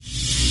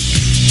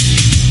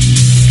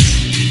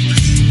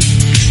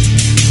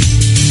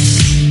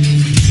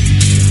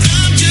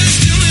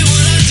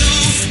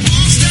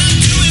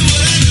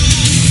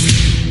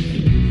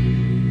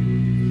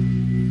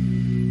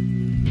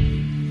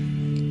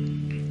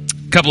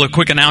couple of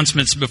quick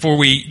announcements before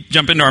we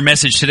jump into our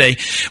message today.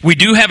 We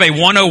do have a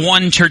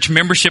 101 church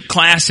membership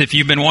class. If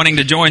you've been wanting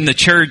to join the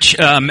church,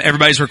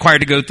 everybody's required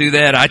to go through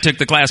that. I took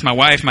the class, my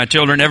wife, my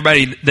children,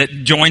 everybody that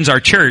joins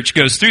our church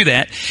goes through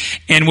that.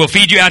 And we'll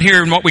feed you out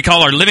here in what we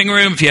call our living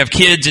room. If you have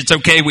kids, it's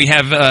okay. We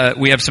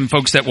have some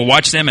folks that will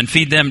watch them and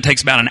feed them. It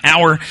takes about an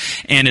hour.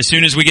 And as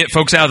soon as we get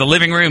folks out of the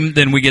living room,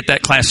 then we get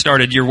that class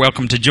started. You're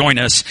welcome to join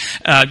us.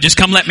 Just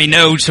come let me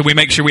know so we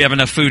make sure we have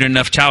enough food and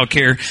enough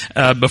childcare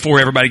before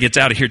everybody gets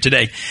out of here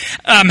today.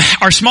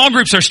 Our small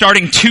groups are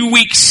starting 2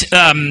 weeks, is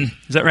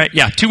that right?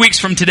 Yeah, 2 weeks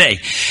from today.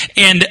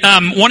 And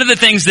one of the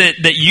things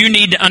that you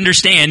need to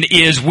understand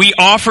is we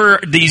offer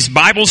these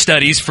Bible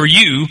studies for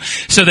you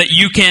so that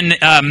you can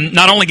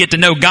not only get to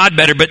know God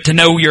better, but to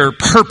know your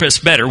purpose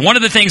better. One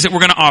of the things that we're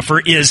going to offer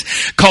is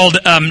called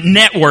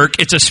Network.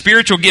 It's a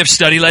spiritual gift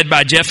study led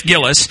by Jeff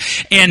Gillis.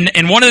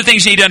 And one of the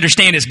things you need to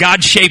understand is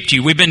God shaped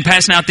you. We've been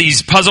passing out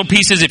these puzzle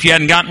pieces. If you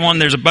hadn't gotten one,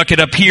 there's a bucket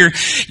up here.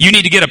 You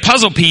need to get a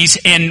puzzle piece.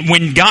 And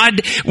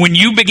when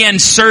you begin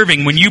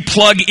serving, when you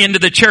plug into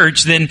the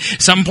church, then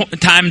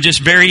sometime just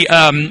very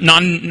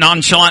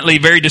nonchalantly,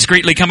 very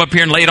discreetly come up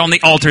here and lay it on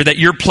the altar that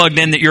you're plugged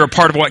in, that you're a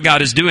part of what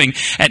God is doing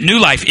at New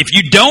Life. If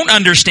you don't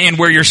understand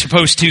where you're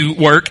supposed to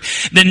work,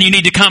 then you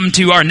need to come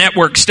to our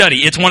network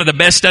study. It's one of the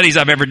best studies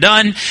I've ever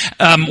done.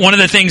 One of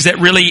the things that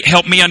really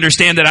helped me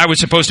understand that I was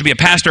supposed to be a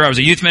pastor, I was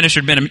a youth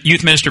minister, been a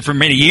youth minister for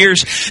many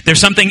years. There's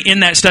something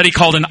in that study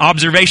called an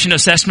observation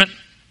assessment.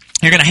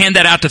 You're going to hand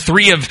that out to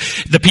 3 of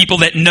the people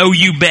that know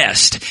you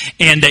best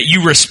and that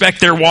you respect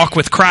their walk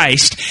with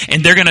Christ.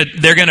 And they're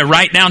going to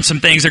write down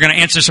some things. They're going to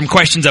answer some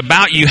questions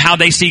about you, how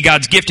they see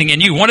God's gifting in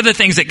you. One of the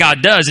things that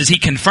God does is He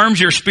confirms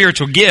your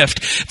spiritual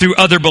gift through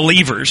other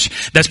believers.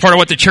 That's part of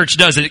what the church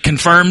does. It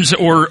confirms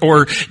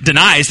or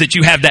denies that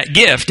you have that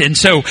gift. And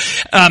so,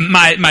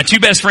 my 2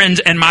 best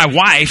friends and my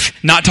wife,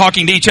 not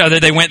talking to each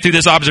other, they went through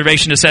this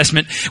observation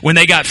assessment. When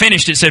they got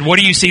finished, it said, what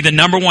do you see the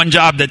number one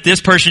job that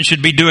this person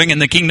should be doing in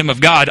the kingdom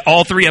of God?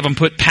 All 3 of them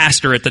put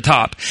pastor at the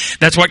top.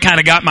 That's what kind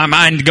of got my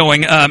mind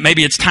going.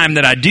 Maybe it's time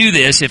that I do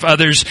this if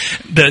others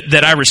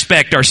that I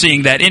respect are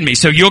seeing that in me.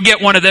 So you'll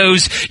get one of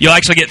those. You'll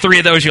actually get 3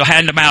 of those. You'll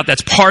hand them out.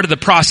 That's part of the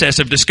process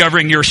of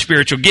discovering your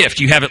spiritual gift.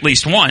 You have at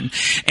least one.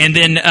 And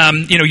then,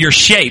 you're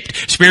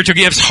shaped. Spiritual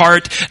gifts,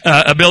 heart,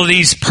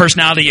 abilities,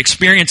 personality,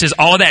 experiences,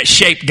 all of that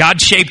shaped.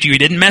 God shaped you. He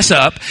didn't mess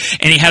up.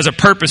 And He has a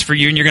purpose for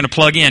you, and you're going to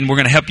plug in. We're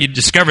going to help you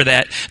discover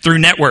that through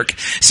Network.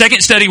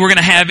 Second study we're going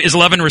to have is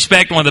Love and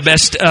Respect, one of the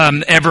best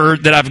ever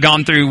that I've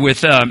gone through with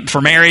for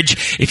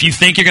marriage. If you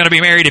think you're going to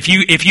be married, if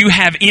you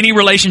have any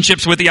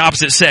relationships with the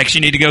opposite sex,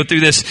 you need to go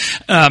through this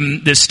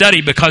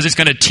study, because it's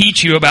going to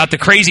teach you about the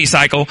crazy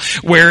cycle,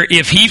 where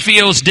if he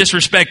feels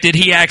disrespected,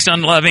 he acts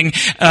unloving.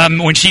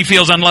 When she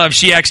feels unloved,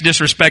 she acts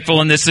disrespectful,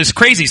 and this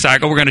crazy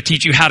cycle. We're going to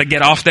teach you how to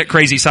get off that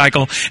crazy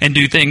cycle and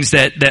do things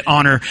that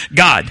honor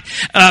God.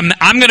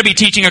 I'm going to be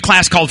teaching a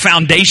class called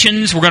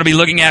Foundations. We're going to be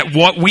looking at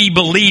what we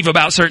believe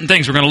about certain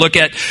things. We're going to look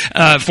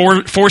at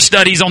four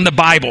studies on the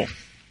Bible.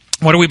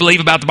 What do we believe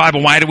about the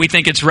Bible? Why do we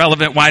think it's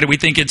relevant? Why do we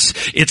think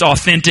it's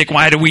authentic?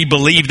 Why do we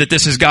believe that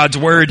this is God's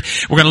Word?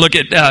 We're going to look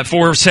at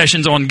 4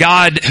 sessions on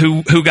God,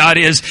 who God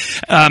is.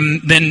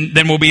 Then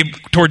we'll be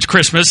towards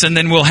Christmas, and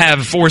then we'll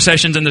have 4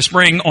 sessions in the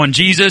spring on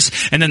Jesus,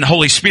 and then the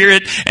Holy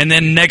Spirit. And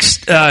then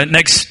next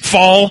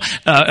fall,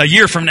 a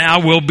year from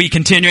now, we'll be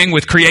continuing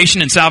with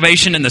creation and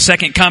salvation and the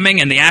second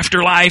coming and the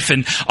afterlife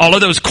and all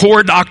of those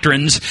core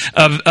doctrines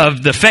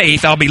of the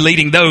faith. I'll be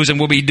leading those, and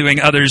we'll be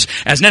doing others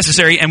as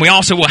necessary. And we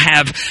also will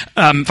have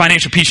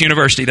Financial Peace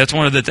University. That's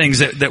one of the things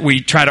that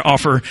we try to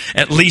offer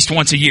at least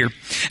once a year.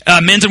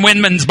 Men's and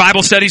women's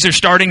Bible studies are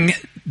starting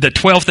the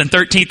 12th and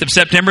 13th of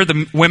September.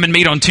 The women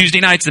meet on Tuesday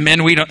nights. The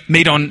men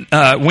meet on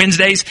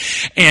Wednesdays.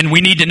 And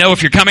we need to know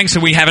if you're coming, so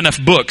we have enough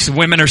books.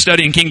 Women are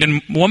studying Kingdom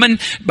Woman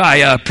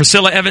by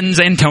Priscilla Evans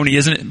and Tony,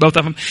 isn't it? Both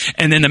of them.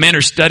 And then the men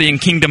are studying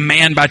Kingdom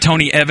Man by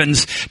Tony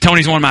Evans.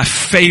 Tony's one of my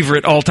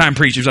favorite all-time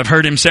preachers. I've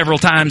heard him several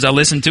times. I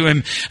listen to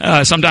him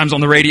sometimes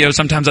on the radio.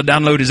 Sometimes I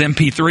download his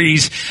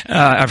MP3s.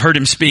 I've heard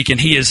him speak, and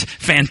he is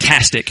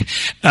fantastic.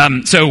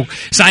 So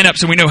sign up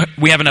so we know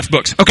we have enough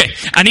books. Okay,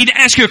 I need to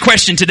ask you a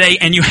question today,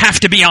 and you have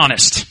to be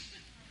honest.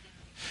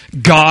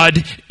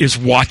 God is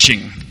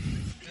watching.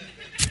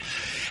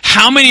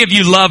 How many of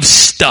you love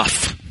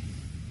stuff?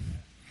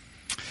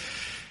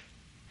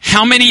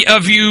 How many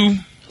of you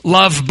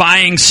love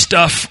buying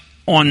stuff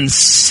on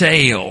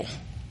sale?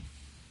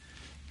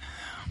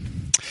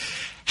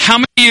 How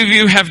many of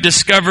you have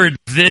discovered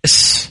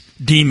this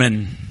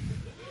demon?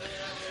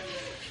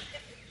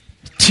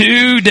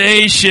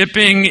 2-day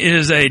shipping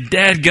is a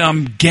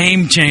dadgum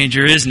game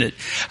changer, isn't it?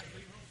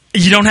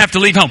 You don't have to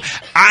leave home.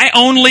 I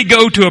only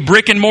go to a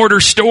brick and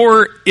mortar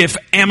store if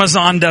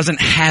Amazon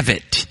doesn't have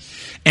it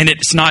and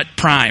it's not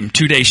Prime,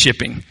 2-day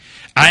shipping.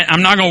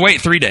 I'm not going to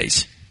wait 3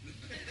 days.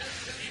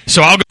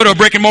 So I'll go to a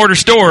brick and mortar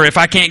store if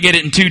I can't get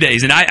it in 2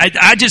 days. And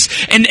I just,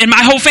 and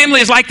my whole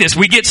family is like this.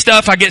 We get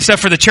stuff. I get stuff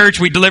for the church.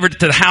 We deliver it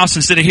to the house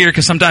instead of here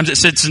because sometimes it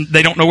sits and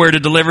they don't know where to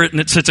deliver it and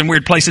it sits in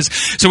weird places.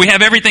 So we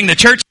have everything. The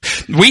church,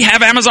 we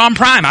have Amazon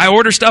Prime. I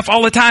order stuff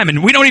all the time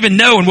and we don't even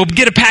know, and we'll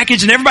get a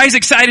package and everybody's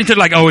excited to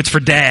like, oh, it's for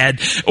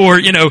Dad, or,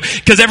 you know,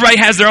 because everybody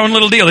has their own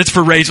little deal. It's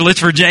for Rachel. It's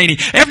for Janie.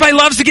 Everybody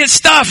loves to get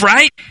stuff,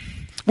 right?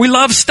 We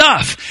love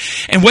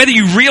stuff. And whether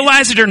you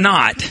realize it or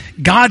not,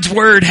 God's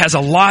Word has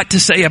a lot to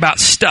say about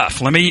stuff.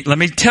 Let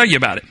me tell you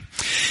about it.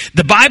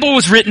 The Bible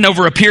was written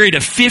over a period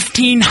of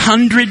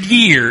 1,500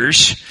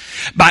 years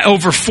by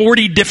over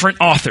 40 different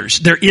authors.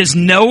 There is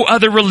no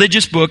other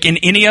religious book in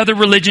any other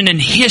religion in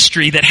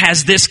history that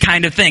has this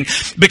kind of thing.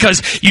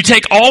 Because you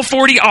take all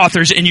 40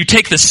 authors and you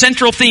take the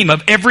central theme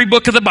of every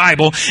book of the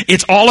Bible,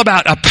 it's all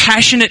about a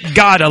passionate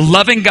God, a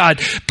loving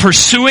God,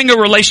 pursuing a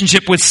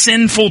relationship with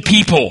sinful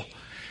people.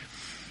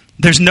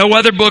 There's no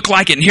other book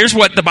like it. And here's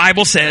what the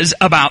Bible says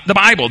about the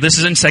Bible. This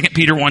is in 2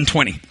 Peter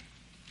 1:20.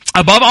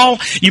 Above all,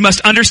 you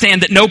must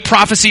understand that no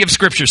prophecy of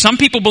Scripture. Some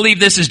people believe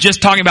this is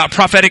just talking about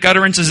prophetic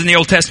utterances in the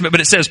Old Testament, but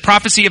it says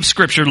prophecy of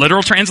Scripture,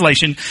 literal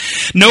translation.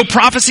 No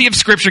prophecy of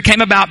Scripture came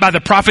about by the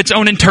prophet's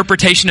own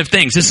interpretation of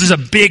things. This is a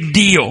big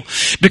deal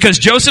because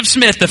Joseph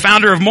Smith, the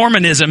founder of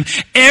Mormonism,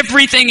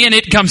 everything in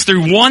it comes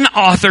through one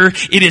author.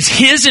 It is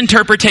his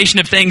interpretation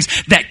of things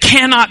that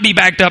cannot be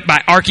backed up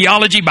by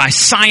archaeology, by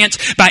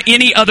science, by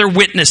any other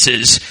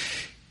witnesses.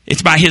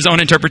 It's by his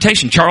own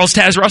interpretation. Charles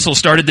Taz Russell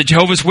started the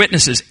Jehovah's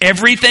Witnesses.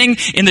 Everything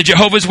in the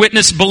Jehovah's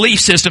Witness belief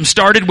system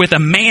started with a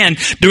man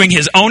doing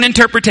his own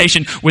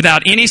interpretation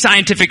without any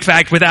scientific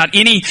fact, without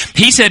any...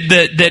 He said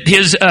that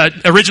his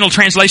original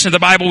translation of the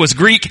Bible was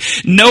Greek.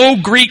 No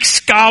Greek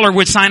scholar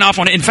would sign off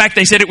on it. In fact,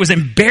 they said it was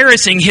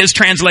embarrassing, his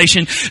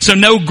translation, so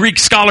no Greek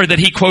scholar that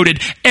he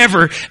quoted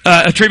ever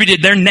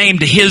attributed their name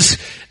to his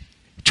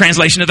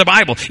translation of the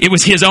Bible. It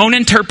was his own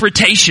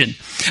interpretation.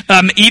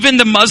 Even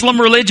the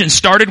Muslim religion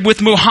started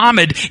with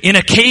Muhammad in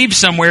a cave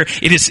somewhere.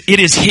 It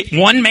is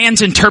one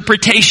man's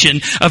interpretation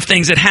of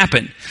things that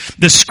happen.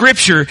 The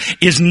Scripture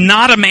is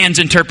not a man's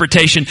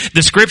interpretation.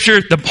 The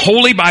Scripture, the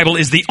Holy Bible,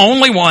 is the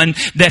only one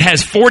that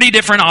has 40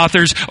 different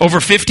authors over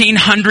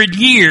 1,500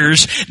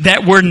 years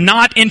that were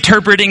not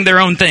interpreting their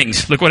own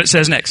things. Look what it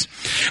says next.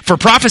 For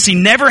prophecy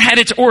never had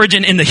its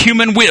origin in the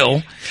human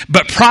will,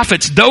 but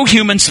prophets, though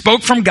human,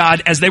 spoke from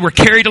God as they were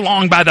carried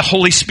along by the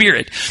Holy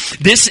Spirit.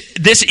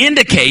 This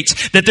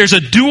indicates that there's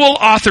a dual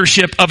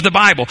authorship of the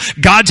Bible.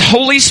 God's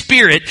Holy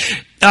Spirit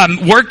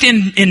worked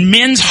in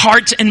men's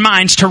hearts and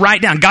minds to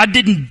write down. God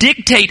didn't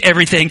dictate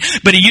everything,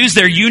 but He used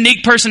their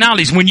unique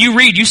personalities. When you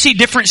read, you see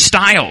different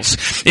styles.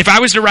 If I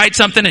was to write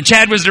something and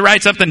Chad was to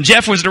write something,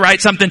 Jeff was to write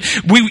something,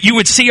 you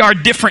would see our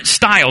different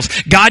styles.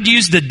 God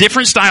used the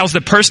different styles, the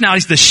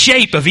personalities, the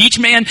shape of each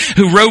man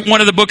who wrote one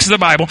of the books of the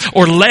Bible,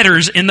 or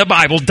letters in the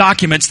Bible,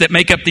 documents that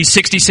make up these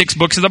 66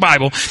 books of the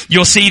Bible.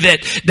 You'll see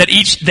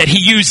that He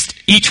used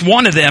each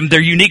one of them, their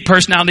unique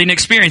personality and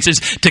experiences,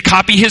 to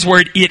copy His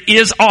word. It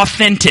is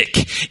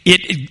authentic.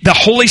 The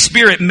Holy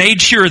Spirit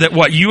made sure that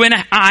what you and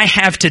I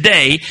have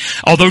today,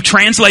 although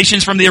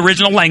translations from the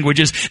original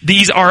languages,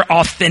 these are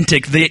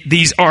authentic.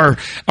 These are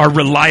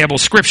reliable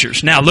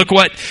scriptures. Now look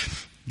what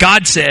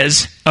God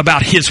says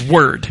about His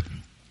word.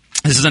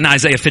 This is in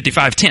Isaiah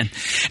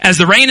 55:10. As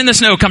the rain and the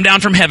snow come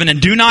down from heaven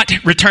and do not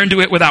return to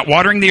it without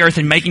watering the earth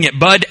and making it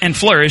bud and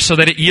flourish so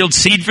that it yields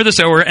seed for the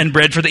sower and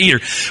bread for the eater.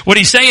 What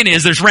he's saying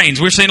is there's rains.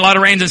 We're seeing a lot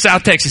of rains in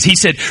South Texas. He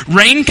said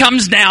rain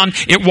comes down,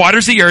 it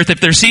waters the earth. If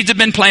their seeds have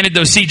been planted,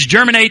 those seeds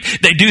germinate,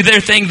 they do their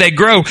thing, they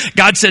grow.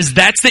 God says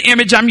that's the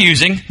image I'm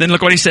using. Then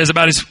look what He says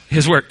about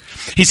His work.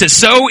 He says,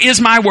 so is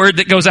my word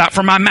that goes out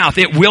from my mouth.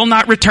 It will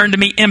not return to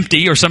me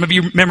empty, or some of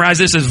you memorize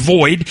this as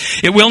void.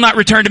 It will not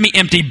return to me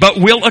empty, but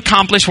will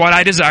accomplish what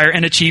I desire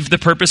and achieve the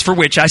purpose for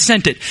which I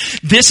sent it.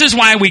 This is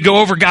why we go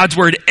over God's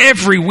word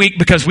every week,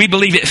 because we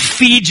believe it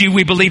feeds you.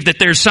 We believe that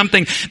there's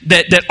something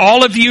that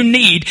all of you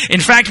need.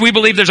 In fact, we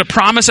believe there's a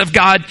promise of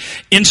God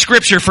in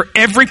Scripture for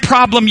every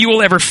problem you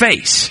will ever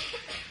face.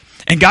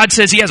 And God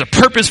says He has a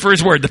purpose for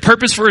His word. The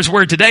purpose for His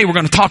word today, we're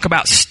going to talk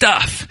about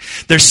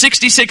stuff. There's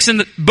 66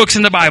 books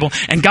in the Bible,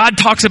 and God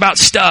talks about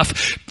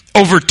stuff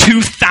over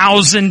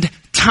 2,000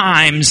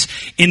 times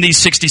in these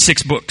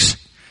 66 books.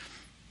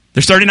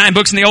 There's 39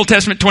 books in the Old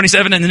Testament,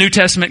 27 in the New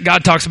Testament.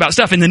 God talks about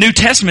stuff. In the New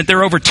Testament, there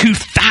are over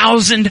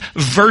 2,000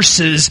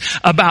 verses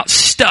about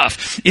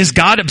stuff. Is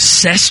God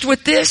obsessed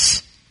with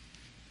this?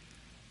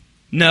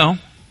 No.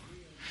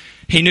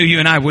 He knew you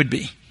and I would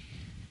be.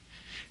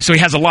 So He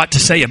has a lot to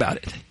say about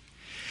it.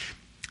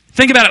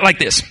 Think about it like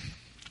this.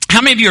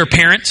 How many of you are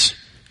parents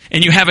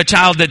and you have a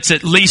child that's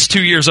at least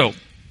 2 years old?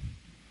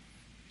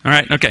 All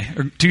right, okay,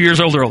 or 2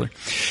 years old or older.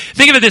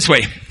 Think of it this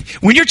way.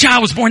 When your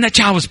child was born, that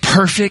child was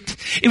perfect.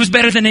 It was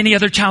better than any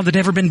other child that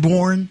had ever been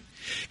born.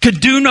 Could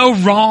do no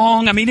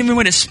wrong. I mean, even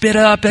when it spit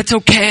up, that's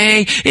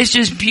okay. It's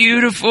just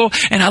beautiful.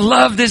 And I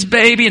love this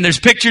baby. And there's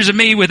pictures of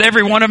me with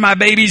every one of my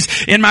babies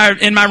in my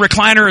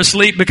recliner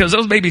asleep, because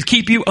those babies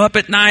keep you up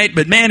at night.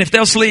 But man, if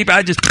they'll sleep,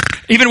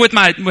 Even with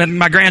my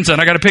grandson,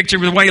 I got a picture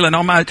with Waylon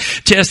on my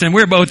chest, and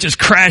we're both just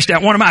crashed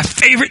out. One of my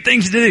favorite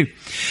things to do.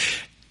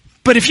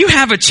 But if you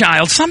have a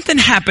child, something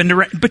happened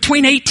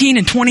between 18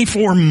 and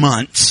 24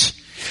 months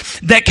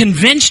that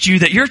convinced you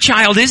that your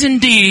child is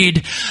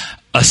indeed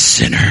a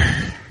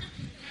sinner.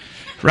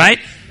 Right?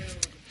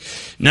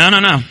 No.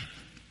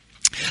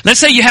 Let's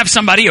say you have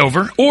somebody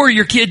over, or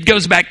your kid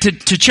goes back to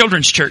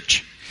children's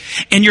church.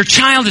 And your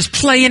child is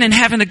playing and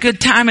having a good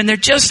time, and they're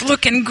just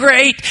looking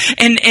great,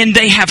 and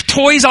they have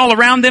toys all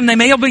around them. They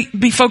may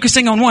be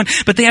focusing on one,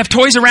 but they have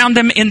toys around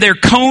them in their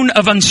cone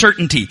of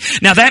uncertainty.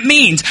 Now that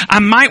means I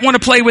might want to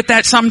play with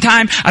that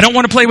sometime. I don't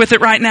want to play with it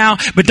right now,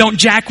 but don't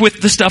jack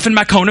with the stuff in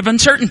my cone of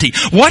uncertainty.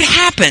 What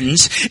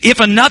happens if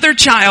another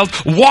child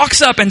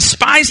walks up and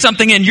spies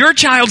something in your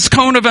child's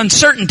cone of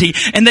uncertainty,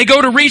 and they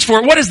go to reach for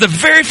it? What is the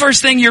very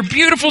first thing your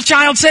beautiful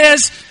child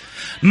says?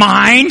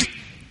 Mine.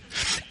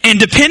 And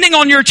depending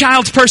on your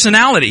child's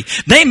personality,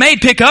 they may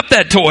pick up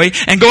that toy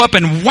and go up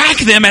and whack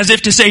them as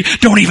if to say,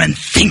 don't even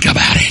think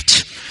about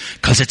it,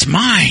 because it's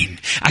mine.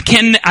 I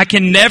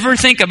can never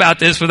think about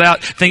this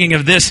without thinking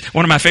of this,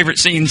 one of my favorite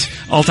scenes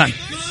all time.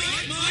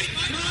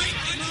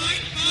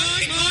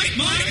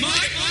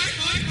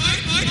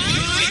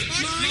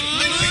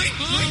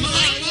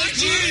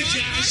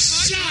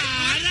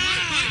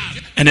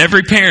 And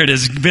every parent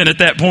has been at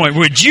that point.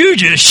 Would you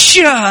just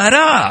shut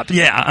up?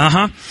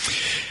 Yeah,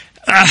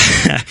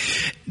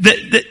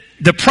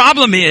 The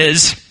problem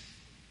is,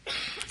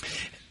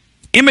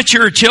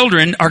 immature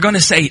children are going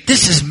to say,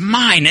 this is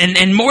mine,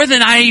 and more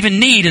than I even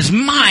need is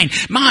mine.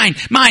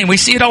 We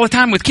see it all the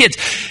time with kids.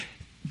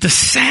 The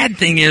sad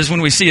thing is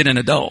when we see it in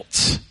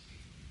adults.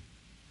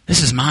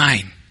 This is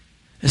mine.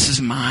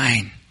 It's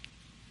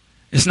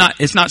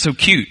not so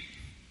cute.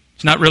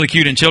 It's not really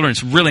cute in children.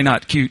 It's really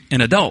not cute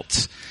in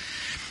adults.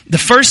 The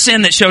first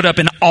sin that showed up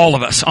in all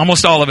of us,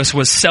 almost all of us,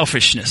 was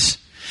selfishness.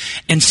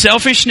 And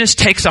selfishness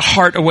takes a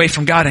heart away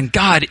from God, and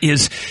God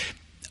is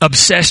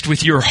obsessed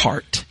with your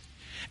heart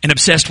and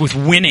obsessed with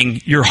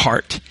winning your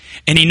heart.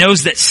 And He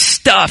knows that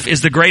stuff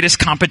is the greatest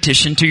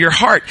competition to your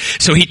heart.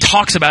 So He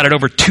talks about it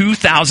over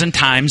 2,000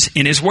 times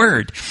in His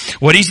Word.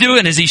 What He's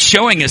doing is He's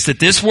showing us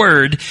that this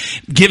Word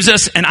gives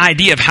us an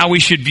idea of how we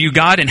should view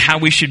God and how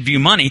we should view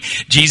money.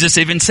 Jesus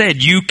even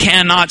said, you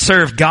cannot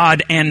serve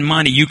God and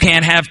money. You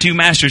can't have two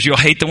masters. You'll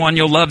hate the one,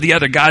 you'll love the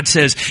other. God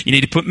says, you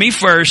need to put me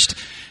first.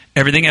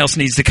 Everything else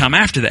needs to come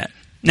after that.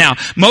 Now,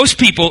 most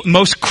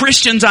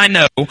Christians I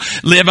know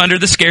live under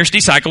the scarcity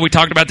cycle. We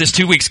talked about this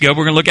 2 weeks ago.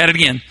 We're going to look at it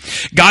again.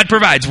 God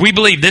provides. We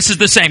believe this is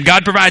the same.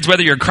 God provides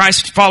whether you're a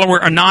Christ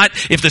follower or not.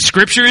 If the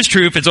Scripture is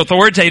true, if it's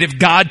authoritative,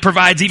 God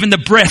provides even the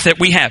breath that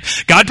we have.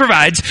 God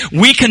provides.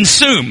 We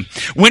consume.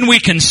 When we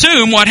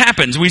consume, what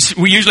happens? We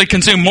usually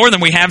consume more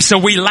than we have, so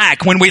we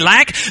lack. When we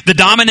lack, the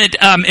dominant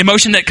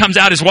emotion that comes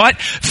out is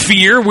what?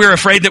 Fear. We're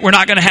afraid that we're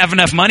not going to have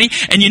enough money.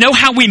 And you know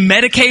how we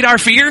medicate our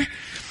fear?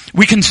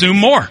 We consume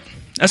more.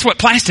 That's what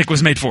plastic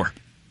was made for.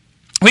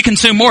 We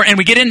consume more, and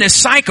we get in this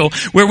cycle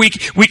where we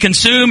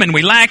consume and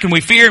we lack and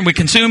we fear, and we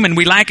consume and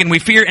we lack and we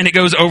fear, and it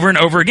goes over and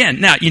over again.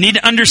 Now, you need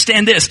to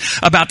understand this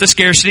about the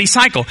scarcity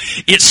cycle.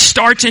 It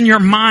starts in your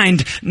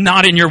mind,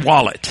 not in your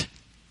wallet.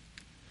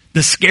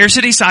 The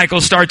scarcity cycle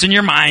starts in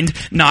your mind,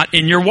 not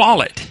in your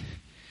wallet.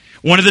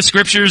 One of the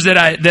scriptures that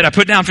I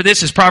put down for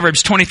this is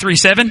Proverbs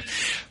 23:7.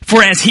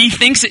 For as he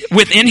thinks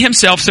within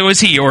himself, so is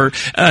he. Or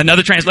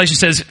another translation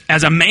says,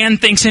 as a man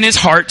thinks in his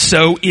heart,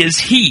 so is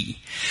he.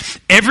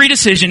 Every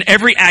decision,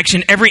 every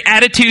action, every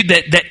attitude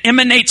that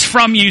emanates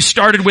from you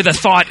started with a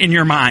thought in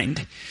your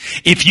mind.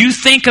 If you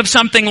think of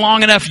something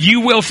long enough,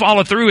 you will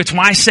follow through. It's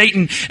why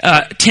Satan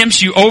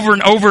tempts you over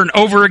and over and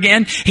over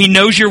again. He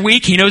knows you're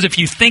weak. He knows if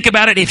you think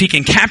about it, if he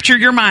can capture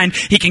your mind,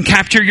 he can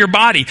capture your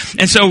body.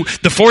 And so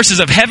the forces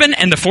of heaven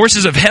and the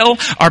forces of hell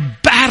are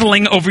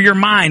battling over your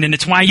mind, and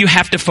it's why you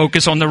have to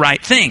focus on the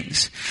right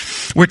things.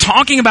 We're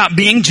talking about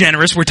being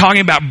generous. We're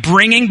talking about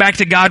bringing back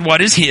to God what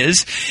is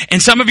His.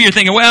 And some of you are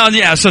thinking, well,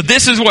 yeah, so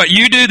this is what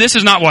you do. This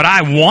is not what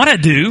I want to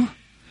do.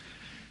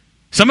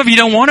 Some of you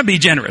don't want to be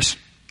generous.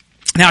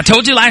 Now, I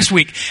told you last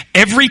week,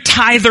 every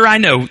tither I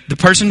know, the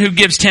person who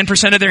gives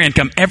 10% of their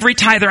income, every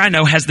tither I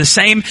know has the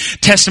same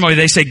testimony.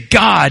 They say,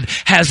 God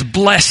has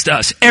blessed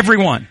us.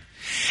 Everyone.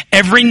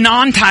 Every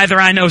non-tither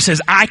I know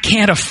says, I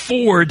can't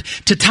afford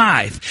to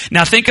tithe.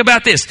 Now, think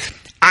about this.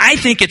 I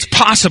think it's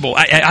possible,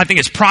 I think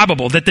it's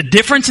probable that the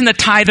difference in the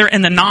tither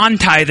and the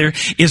non-tither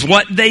is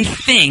what they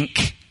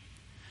think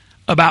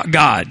about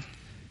God,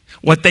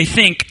 what they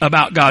think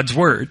about God's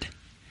Word.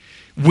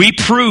 We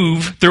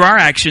prove through our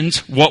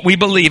actions what we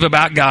believe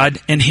about God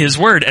and His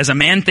Word. As a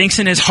man thinks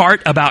in his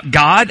heart about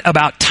God,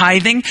 about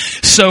tithing,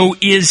 so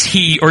is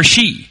he or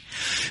she.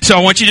 So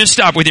I want you to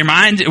stop with your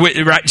mind,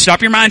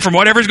 stop your mind from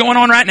whatever's going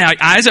on right now.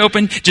 Eyes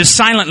open, just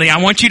silently.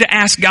 I want you to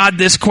ask God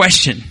this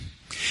question.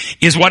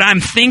 Is what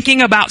I'm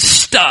thinking about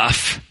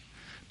stuff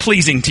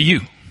pleasing to you?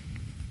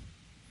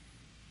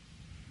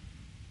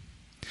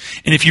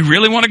 And if you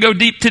really want to go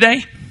deep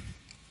today,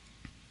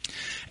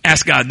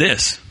 ask God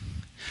this.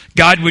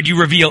 God, would you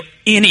reveal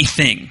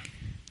anything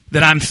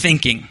that I'm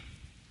thinking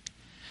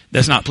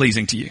that's not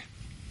pleasing to you?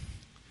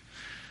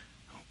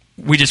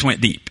 we just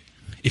went deep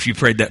if you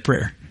prayed that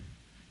prayer,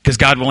 because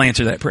God will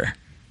answer that prayer.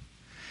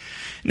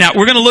 Now,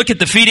 we're going to look at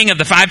the feeding of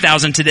the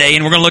 5,000 today,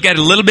 and we're going to look at it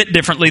a little bit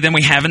differently than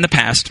we have in the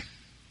past.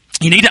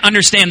 You need to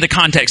understand the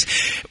context.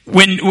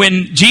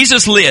 When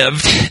Jesus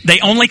lived, they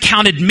only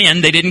counted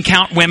men. They didn't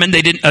count women.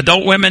 They didn't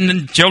adult women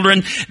and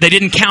children. They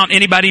didn't count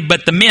anybody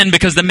but the men,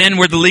 because the men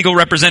were the legal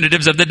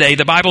representatives of the day.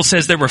 The Bible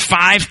says there were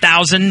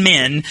 5,000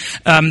 men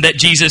that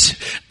Jesus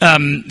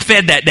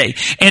fed that day.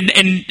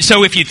 And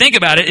so if you think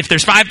about it, if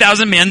there's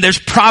 5,000 men, there's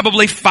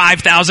probably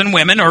 5,000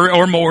 women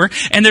or more,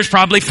 and there's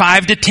probably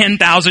 5,000 to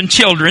 10,000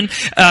 children,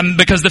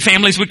 because the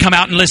families would come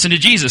out and listen to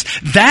Jesus.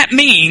 That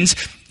means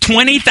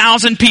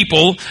 20,000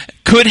 people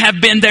could have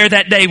been there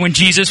that day when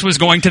Jesus was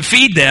going to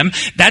feed them.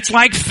 That's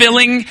like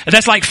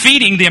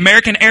feeding the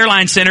American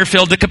Airlines Center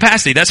filled to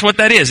capacity. That's what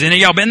that is. Any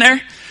of y'all been there?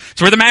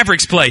 It's where the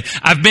Mavericks play.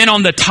 I've been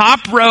on the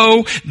top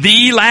row,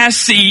 the last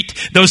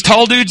seat. Those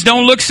tall dudes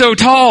don't look so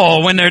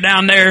tall when they're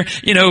down there,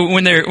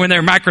 when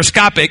they're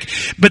microscopic.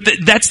 But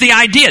that's the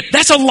idea.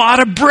 That's a lot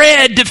of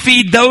bread to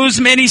feed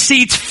those many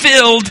seats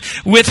filled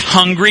with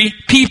hungry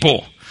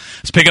people.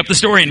 Let's pick up the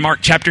story in Mark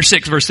chapter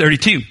 6, verse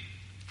 32.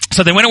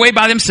 So they went away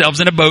by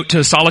themselves in a boat to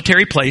a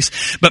solitary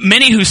place, but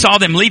many who saw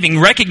them leaving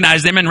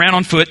recognized them and ran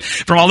on foot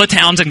from all the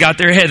towns and got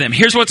there ahead of them.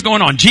 Here's what's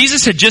going on.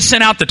 Jesus had just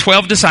sent out the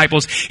 12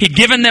 disciples. He'd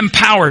given them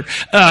power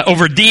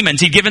over demons.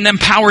 He'd given them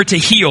power to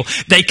heal.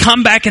 They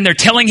come back and they're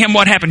telling him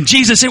what happened.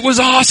 Jesus, it was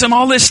awesome.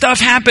 All this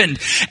stuff happened.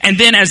 And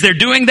then as they're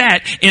doing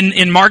that,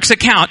 in Mark's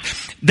account,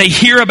 they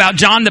hear about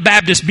John the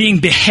Baptist being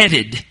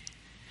beheaded.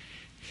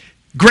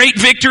 Great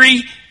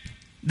victory.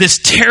 This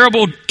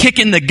terrible kick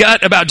in the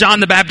gut about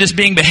John the Baptist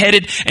being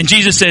beheaded. And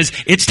Jesus says,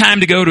 it's time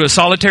to go to a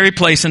solitary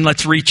place and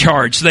let's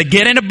recharge. So they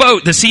get in a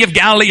boat. The Sea of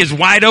Galilee is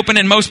wide open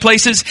in most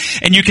places,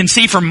 and you can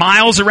see for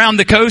miles around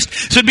the coast.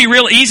 So it'd be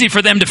real easy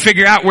for them to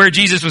figure out where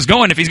Jesus was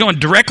going. If he's going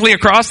directly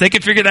across, they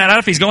could figure that out.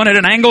 If he's going at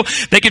an angle,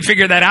 they could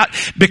figure that out.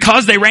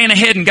 Because they ran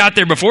ahead and got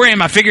there before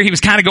him, I figure he was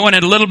kind of going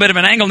at a little bit of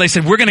an angle. And they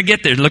said, we're going to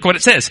get there. Look what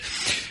it says.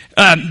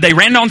 They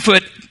ran on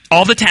foot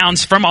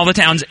from all the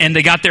towns, and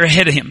they got there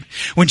ahead of him.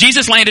 When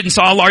Jesus landed and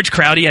saw a large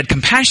crowd, he had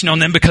compassion on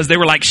them because they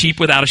were like sheep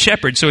without a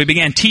shepherd. So he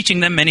began teaching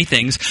them many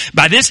things.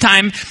 By this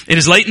time, it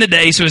is late in the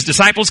day, so his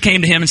disciples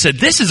came to him and said,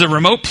 this is a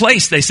remote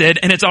place, they said,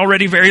 and it's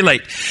already very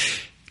late.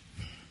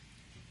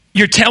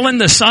 You're telling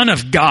the Son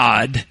of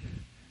God,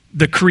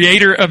 the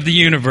creator of the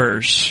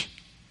universe,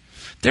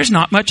 there's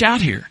not much out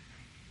here.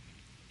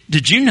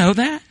 Did you know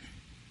that?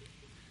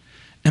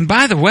 And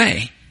by the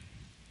way,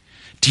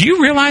 do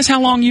you realize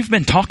how long you've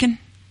been talking?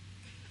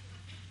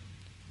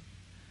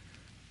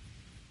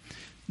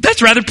 That's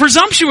rather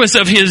presumptuous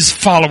of his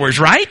followers,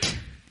 right?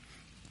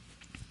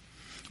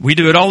 We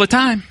do it all the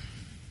time.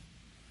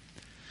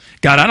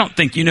 God, I don't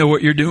think you know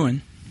what you're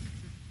doing.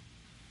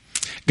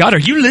 God, are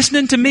you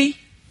listening to me?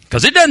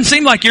 Because it doesn't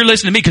seem like you're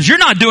listening to me, because you're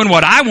not doing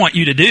what I want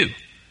you to do.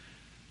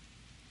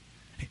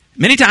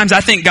 Many times I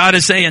think God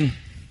is saying,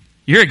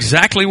 you're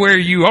exactly where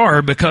you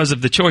are because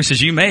of the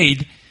choices you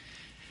made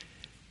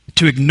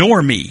to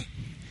ignore me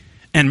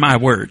and my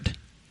word.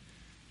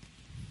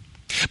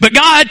 But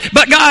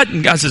God,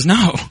 and God says,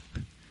 no.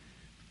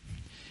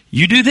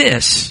 You do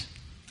this,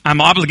 I'm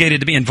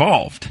obligated to be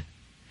involved.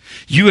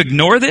 You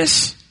ignore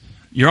this,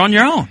 you're on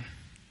your own.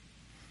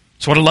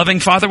 It's what a loving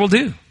father will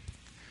do.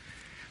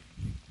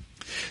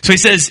 So he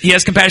says, he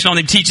has compassion on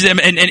them, teaches them,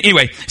 and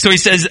anyway, so he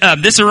says,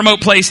 this is a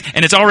remote place,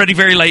 and it's already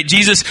very late.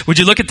 Jesus, would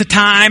you look at the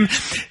time?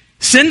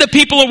 Send the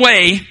people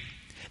away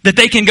that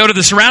they can go to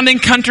the surrounding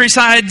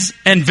countrysides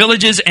and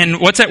villages, and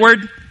what's that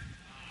word?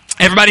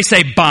 Everybody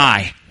say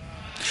bye.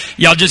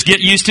 Y'all just get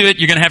used to it.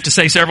 You're going to have to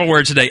say several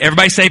words today.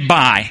 Everybody say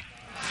bye.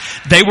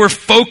 They were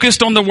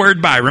focused on the word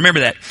buy.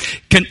 Remember that.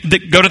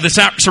 Go to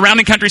the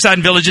surrounding countryside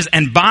and villages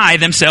and buy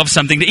themselves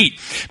something to eat.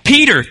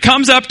 Peter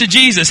comes up to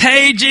Jesus.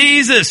 Hey,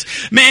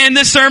 Jesus, man,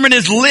 this sermon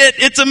is lit.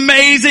 It's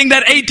amazing.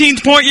 That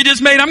 18th point you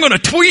just made, I'm going to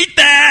tweet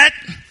that.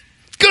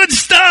 Good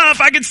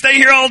stuff. I could stay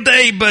here all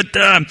day, but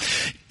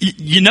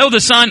you know the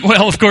sun.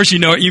 Well, of course you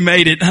know it. You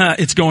made it.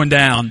 It's going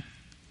down.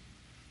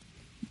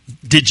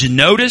 Did you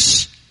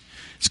notice?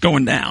 It's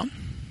going down.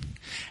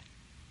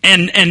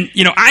 And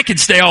I could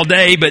stay all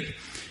day, but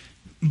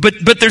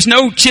there's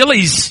no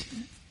Chili's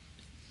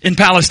in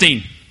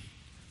Palestine.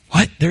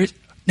 What? There is?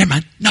 Never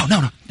mind. No.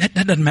 That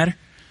doesn't matter.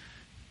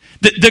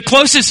 The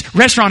closest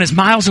restaurant is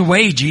miles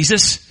away,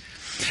 Jesus.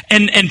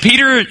 And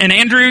Peter and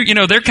Andrew,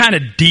 they're kind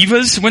of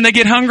divas when they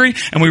get hungry.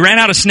 And we ran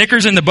out of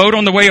Snickers in the boat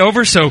on the way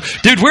over. So,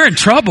 dude, we're in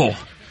trouble.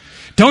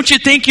 Don't you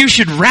think you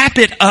should wrap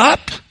it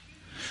up?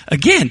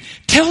 Again,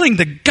 telling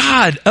the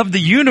God of the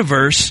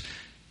universe,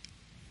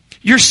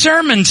 your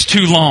sermon's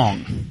too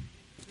long.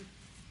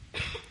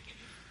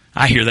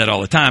 I hear that all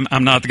the time.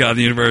 I'm not the God of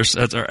the universe.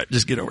 That's all right.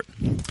 Just get over it.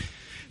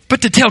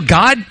 But to tell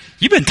God,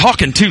 you've been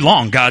talking too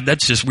long, God,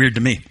 that's just weird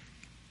to me.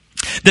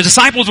 The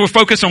disciples were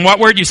focused on what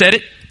word? You said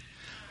it?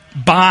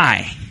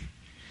 Buy.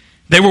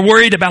 They were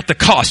worried about the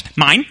cost.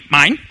 Mine.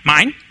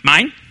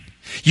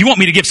 You want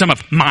me to give some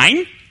of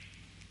mine?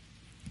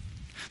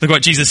 Look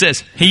what Jesus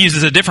says. He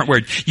uses a different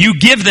word. You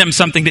give them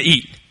something to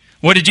eat.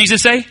 What did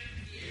Jesus say?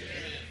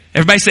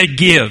 Everybody say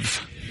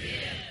give.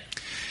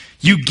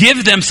 You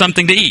give them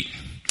something to eat.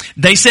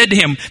 They said to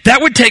him,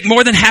 that would take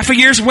more than half a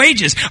year's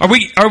wages. Are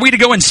we to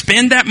go and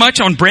spend that much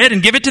on bread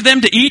and give it to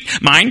them to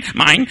eat? Mine.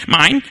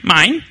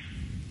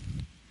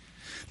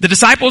 The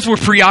disciples were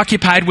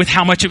preoccupied with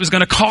how much it was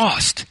going to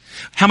cost,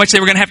 how much they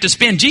were going to have to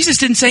spend. Jesus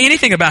didn't say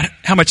anything about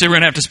how much they were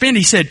going to have to spend.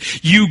 He said,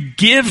 you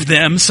give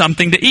them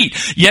something to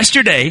eat.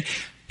 Yesterday,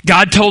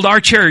 God told our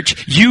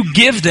church, you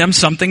give them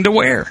something to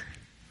wear.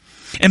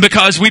 And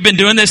because we've been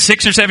doing this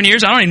 6 or 7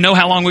 years, I don't even know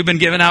how long we've been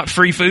giving out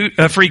free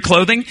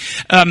clothing.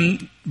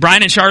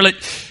 Brian and Charlotte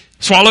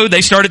Swallow,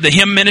 they started the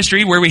hymn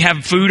ministry where we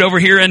have food over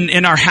here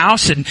in our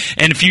house. And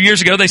a few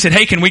years ago, they said,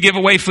 hey, can we give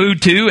away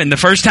food too? And the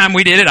first time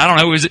we did it, I don't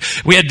know,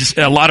 we had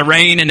a lot of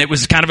rain and it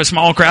was kind of a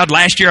small crowd.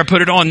 Last year, I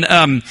put it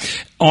on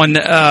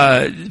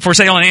for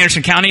sale in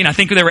Anderson County, and I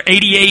think there were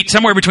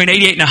somewhere between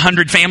 88 and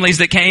 100 families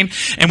that came,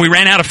 and we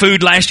ran out of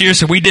food last year,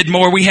 so we did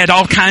more. We had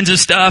all kinds of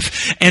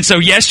stuff, and so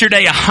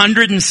yesterday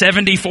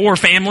 174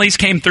 families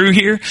came through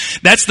here.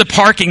 That's the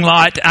parking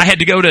lot.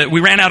 We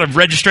ran out of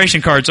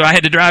registration cards, so I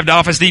had to drive to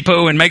Office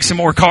Depot and make some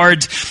more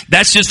cards.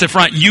 That's just the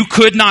front. You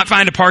could not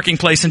find a parking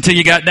place until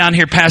you got down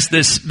here past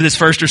this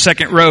first or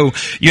second row.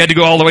 You had to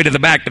go all the way to the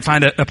back to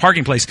find a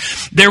parking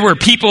place. There were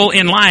people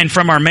in line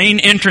from our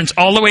main entrance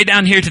all the way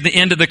down here to the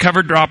end of the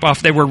covered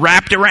drop-off. They were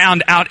wrapped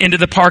around out into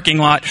the parking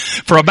lot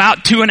for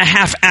about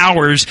 2.5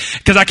 hours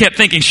because I kept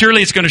thinking,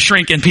 surely it's going to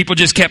shrink, and people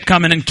just kept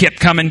coming and kept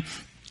coming.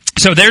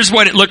 So there's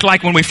what it looked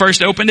like when we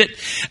first opened it.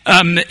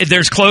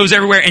 There's clothes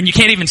everywhere, and you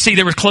can't even see.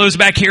 There was clothes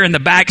back here in the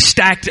back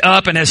stacked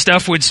up, and as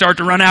stuff would start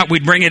to run out,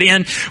 we'd bring it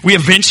in. We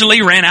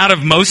eventually ran out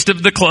of most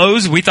of the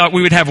clothes. We thought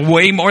we would have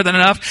way more than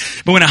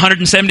enough, but when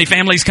 170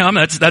 families come,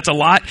 that's a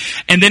lot.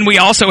 And then we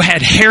also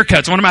had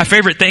haircuts. One of my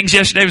favorite things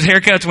yesterday was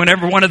haircuts.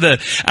 Whenever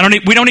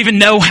we don't even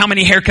know how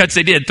many haircuts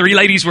they did. 3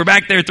 ladies were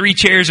back there, 3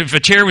 chairs. If a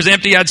chair was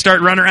empty, I'd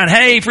start running around,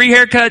 hey, free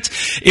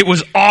haircuts. It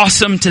was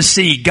awesome to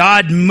see.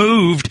 God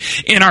moved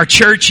in our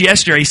church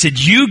yesterday. He said,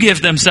 you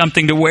give them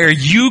something to wear,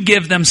 you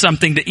give them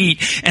something to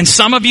eat. And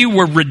some of you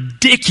were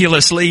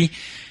ridiculously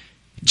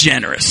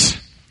generous.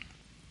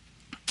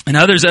 And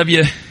others of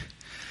you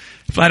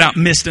flat out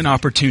missed an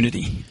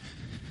opportunity.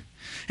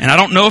 And I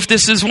don't know if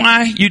this is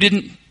why you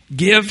didn't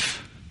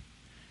give,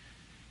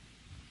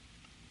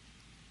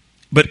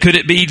 but could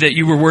it be that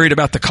you were worried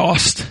about the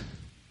cost?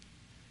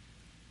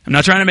 I'm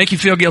not trying to make you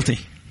feel guilty,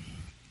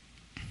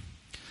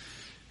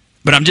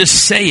 but I'm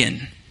just saying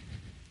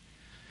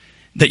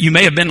that you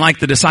may have been like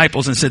the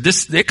disciples and said,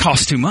 it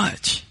costs too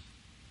much.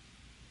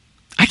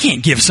 I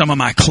can't give some of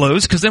my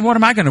clothes because then what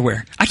am I going to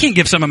wear? I can't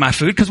give some of my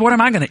food because what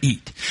am I going to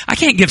eat? I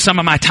can't give some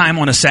of my time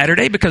on a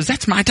Saturday because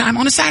that's my time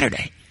on a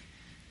Saturday.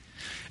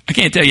 I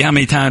can't tell you how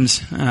many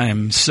times, I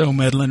am so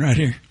meddling right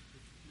here.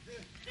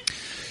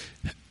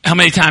 How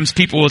many times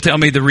people will tell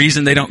me the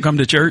reason they don't come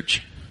to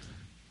church?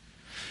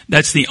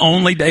 That's the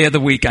only day of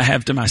the week I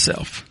have to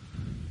myself.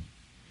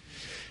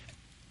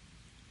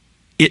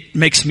 It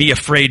makes me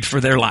afraid for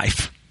their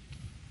life.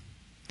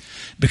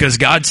 Because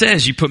God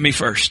says, you put me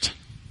first.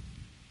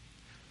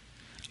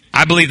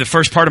 I believe the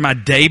first part of my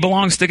day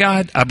belongs to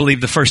God. I believe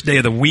the first day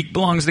of the week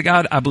belongs to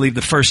God. I believe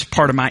the first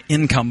part of my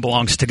income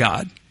belongs to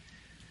God.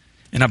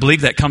 And I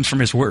believe that comes from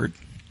His Word.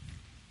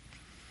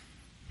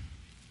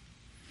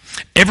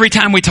 Every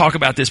time we talk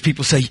about this,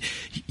 people say,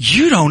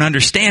 you don't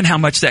understand how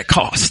much that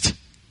cost.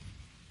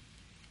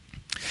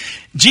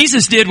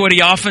 Jesus did what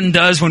He often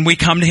does when we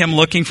come to Him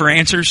looking for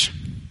answers.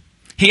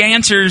 He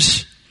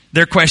answers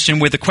their question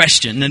with a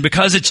question. And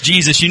because it's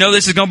Jesus, you know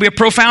this is going to be a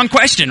profound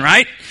question,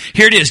 right?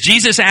 Here it is.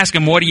 Jesus asked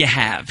him, what do you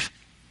have?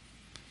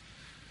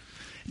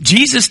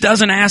 Jesus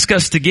doesn't ask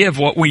us to give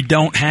what we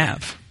don't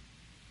have.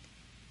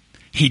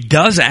 He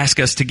does ask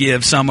us to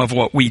give some of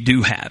what we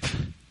do have.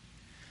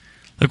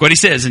 Look what He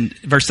says in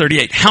verse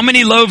 38. How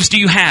many loaves do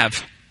you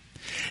have?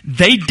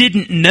 They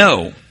didn't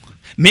know.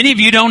 Many of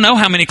you don't know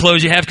how many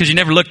clothes you have because you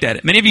never looked at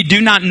it. Many of you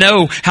do not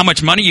know how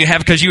much money you have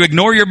because you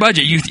ignore your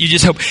budget. You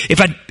just hope,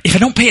 if I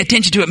don't pay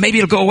attention to it, maybe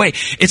it'll go away.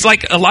 It's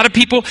like a lot of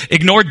people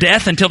ignore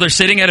death until they're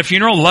sitting at a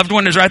funeral, a loved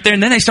one is right there,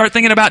 and then they start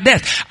thinking about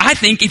death. I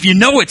think if you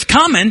know it's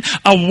coming,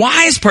 a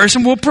wise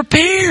person will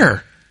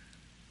prepare.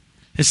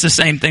 It's the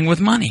same thing with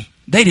money.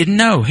 They didn't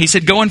know. He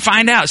said, go and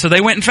find out. So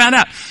they went and found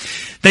out.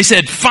 They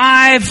said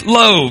 5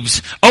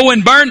 loaves. Oh,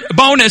 and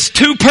bonus,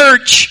 2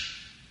 perch.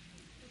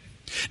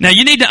 Now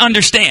you need to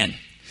understand,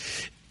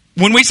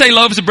 when we say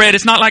loaves of bread,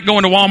 it's not like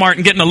going to Walmart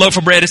and getting a loaf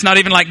of bread. It's not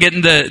even like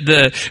getting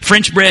the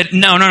French bread.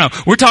 No.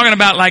 We're talking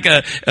about like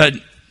a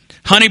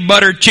honey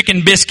butter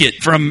chicken biscuit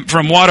from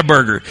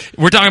Whataburger.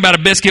 We're talking about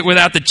a biscuit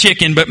without the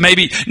chicken, but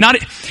maybe not.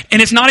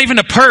 And it's not even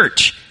a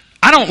perch.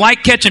 I don't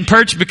like catching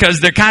perch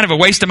because they're kind of a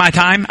waste of my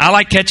time. I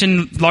like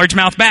catching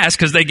largemouth bass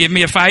because they give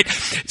me a fight.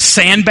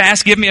 Sand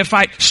bass give me a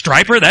fight.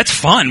 Striper, that's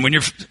fun. When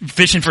you're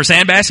fishing for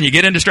sand bass and you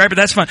get into striper,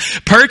 that's fun.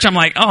 Perch, I'm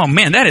like, oh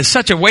man, that is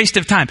such a waste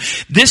of time.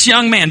 This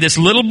young man, this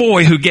little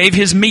boy who gave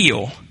his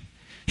meal,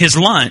 his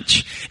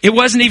lunch, it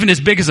wasn't even as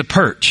big as a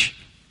perch.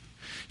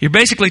 You're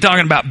basically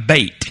talking about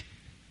bait.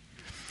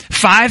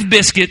 5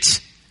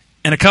 biscuits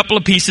and a couple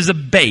of pieces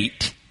of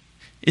bait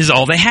is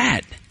all they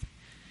had.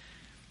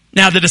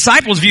 Now, the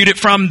disciples viewed it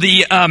from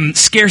the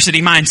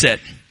scarcity mindset.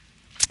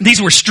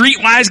 These were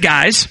streetwise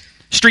guys.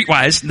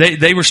 Streetwise.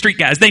 They were street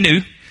guys. They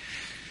knew.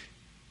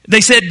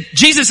 They said,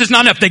 Jesus is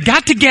not enough. They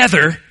got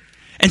together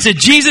and said,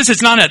 Jesus,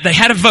 it's not enough. They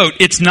had a vote.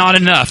 It's not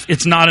enough.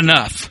 It's not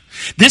enough.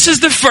 This is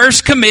the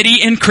first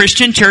committee in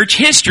Christian church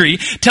history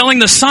telling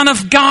the Son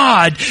of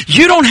God,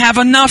 you don't have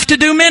enough to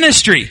do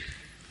ministry.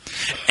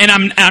 And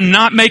I'm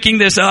not making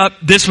this up.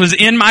 This was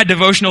in my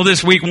devotional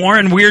this week.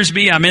 Warren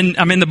Wiersbe, I'm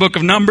in the book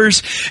of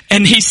Numbers.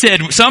 And he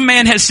said, some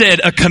man has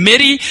said, a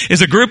committee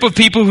is a group of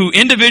people who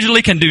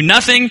individually can do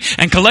nothing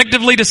and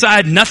collectively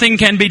decide nothing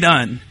can be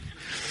done.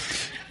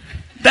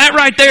 That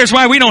right there is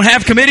why we don't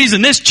have committees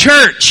in this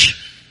church.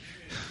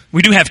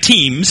 We do have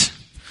teams.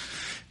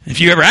 If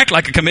you ever act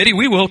like a committee,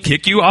 we will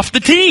kick you off the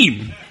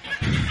team.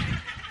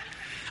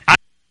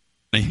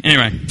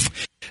 Anyway,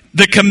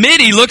 the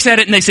committee looks at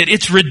it and they said,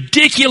 it's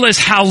ridiculous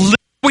how little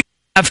we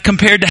have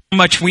compared to how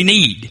much we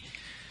need.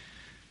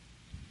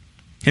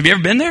 Have you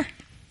ever been there?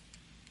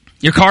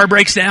 Your car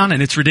breaks down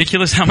and it's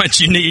ridiculous how much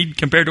you need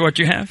compared to what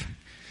you have.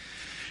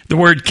 The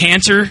word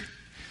cancer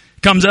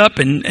comes up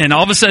and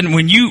all of a sudden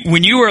when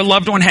you or a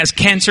loved one has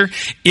cancer,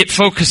 it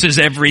focuses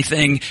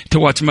everything to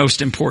what's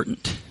most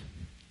important.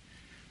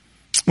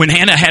 When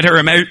Hannah had her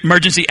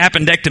emergency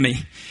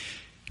appendectomy,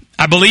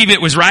 I believe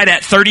it was right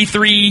at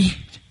 $33,000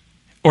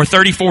 or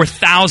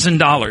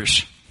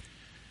 $34,000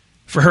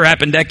 for her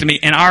appendectomy,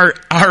 and our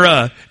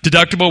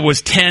deductible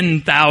was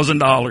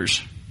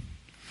 $10,000.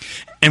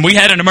 And we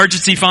had an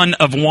emergency fund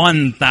of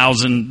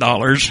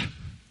 $1,000.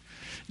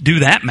 Do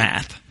that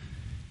math.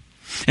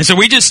 And so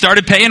we just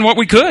started paying what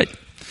we could.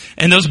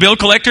 And those bill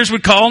collectors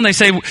would call and they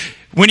say,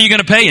 when are you going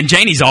to pay? And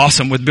Janie's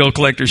awesome with bill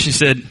collectors. She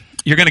said,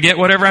 you're going to get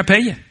whatever I pay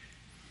you.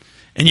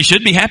 And you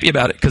should be happy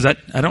about it because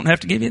I don't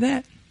have to give you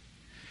that.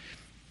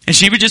 And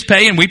she would just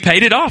pay and we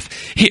paid it off.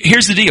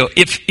 Here's the deal.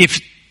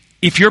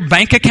 If your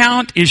bank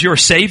account is your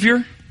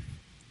savior,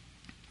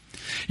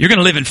 you're going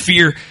to live in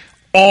fear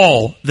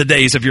all the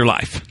days of your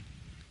life.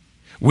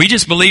 We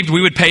just believed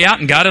we would pay out,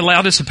 and God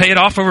allowed us to pay it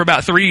off over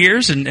about 3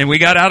 years, and we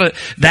got out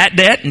of that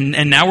debt,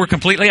 and now we're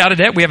completely out of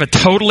debt. We have a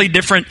totally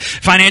different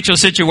financial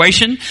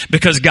situation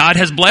because God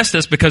has blessed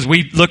us because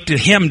we looked to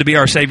Him to be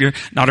our Savior,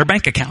 not our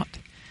bank account.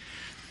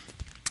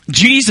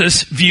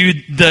 Jesus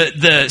viewed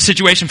the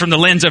situation from the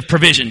lens of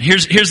provision.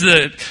 Here's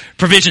the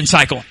provision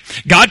cycle.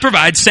 God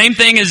provides, same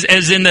thing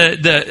as in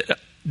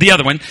the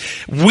other one.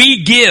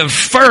 We give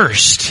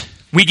first.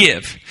 We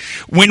give.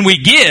 When we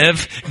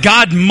give,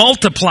 God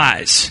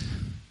multiplies.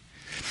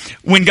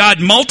 When God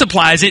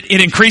multiplies it,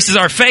 it increases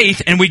our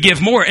faith and we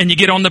give more, and you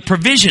get on the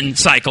provision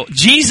cycle.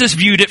 Jesus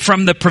viewed it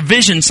from the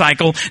provision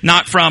cycle,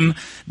 not from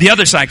the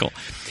other cycle.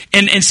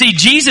 And see,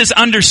 Jesus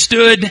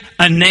understood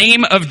a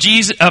name of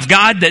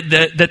God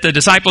that the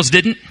disciples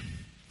didn't.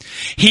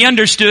 He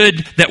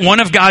understood that one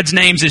of God's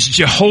names is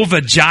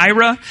Jehovah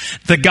Jireh,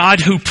 the God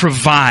who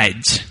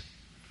provides.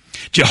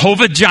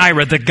 Jehovah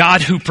Jireh, the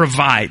God who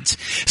provides.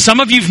 Some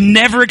of you've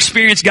never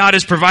experienced God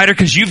as provider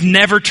because you've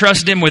never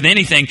trusted Him with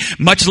anything,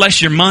 much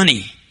less your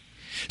money.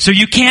 So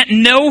you can't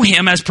know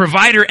Him as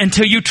provider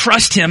until you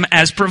trust Him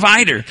as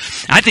provider.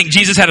 I think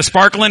Jesus had a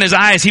sparkle in His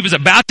eye as He was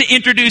about to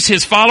introduce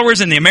His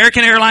followers in the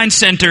American Airlines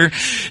Center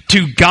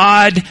to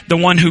God, the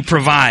one who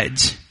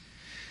provides.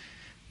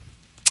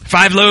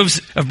 5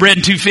 loaves of bread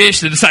and 2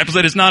 fish. The disciples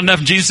said it's not enough.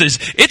 And Jesus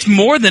says, it's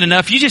more than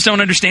enough. You just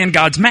don't understand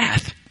God's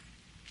math.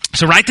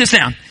 So write this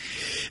down.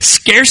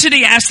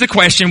 Scarcity asks the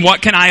question,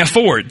 what can I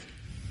afford?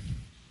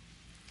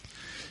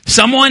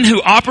 Someone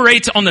who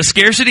operates on the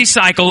scarcity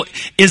cycle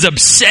is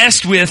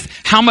obsessed with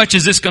how much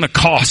is this going to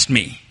cost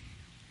me?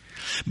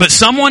 But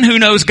someone who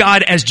knows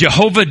God as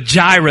Jehovah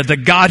Jireh, the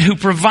God who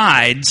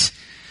provides,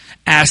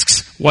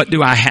 asks, what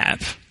do I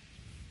have?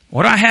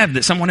 What do I have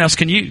that someone else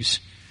can use?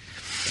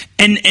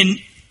 And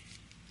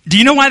do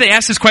you know why they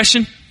ask this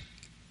question?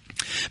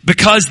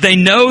 Because they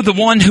know the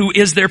one who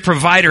is their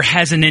provider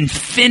has an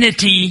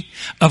infinity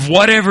of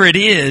whatever it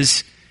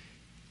is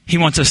He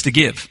wants us to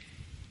give.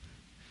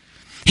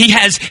 He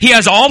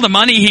has all the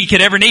money He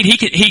could ever need.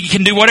 He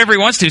can do whatever He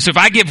wants to. So if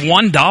I give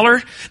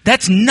 $1,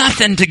 that's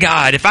nothing to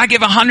God. If I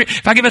give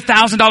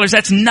 $1,000,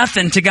 that's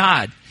nothing to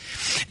God.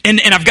 And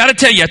I've got to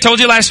tell you, I told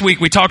you last week,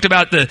 we talked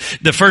about the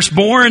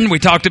firstborn. We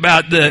talked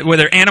about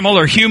whether animal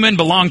or human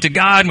belong to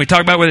God. And we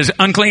talked about whether it's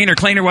unclean or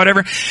clean or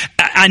whatever.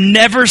 I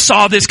never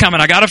saw this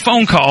coming. I got a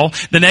phone call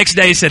the next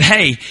day, said,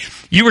 hey,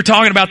 you were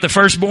talking about the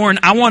firstborn.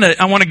 I want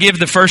to give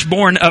the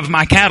firstborn of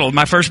my cattle,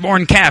 my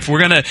firstborn calf. We're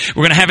going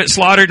to have it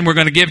slaughtered and we're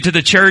going to give to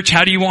the church.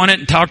 How do you want it?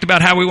 And talked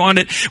about how we want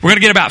it. We're going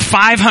to get about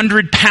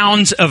 500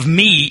 pounds of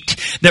meat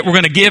that we're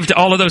going to give to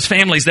all of those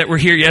families that were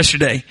here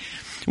yesterday.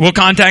 We'll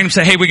contact them and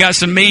say, hey, we got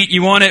some meat.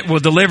 You want it?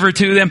 We'll deliver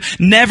to them.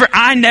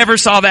 I never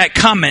saw that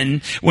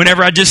coming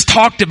whenever I just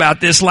talked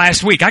about this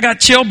last week. I got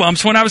chill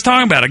bumps when I was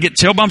talking about it. I get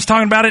chill bumps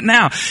talking about it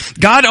now.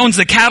 God owns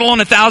the cattle on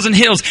 1,000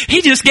 hills.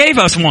 He just gave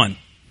us one.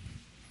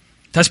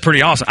 That's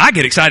pretty awesome. I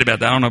get excited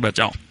about that. I don't know about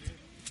y'all.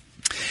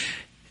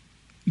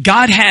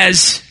 God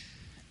has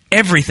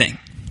everything.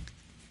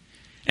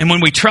 And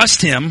when we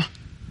trust Him,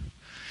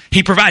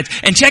 He provides.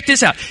 And check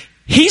this out.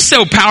 He's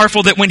so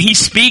powerful that when he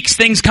speaks,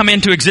 things come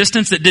into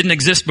existence that didn't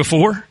exist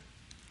before.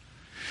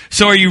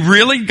 So are you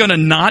really going to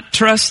not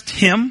trust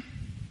him?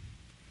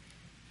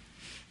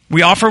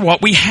 We offer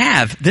what we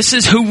have. This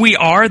is who we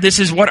are. This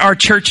is what our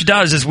church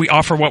does, is we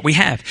offer what we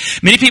have.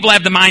 Many people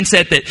have the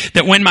mindset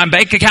that when my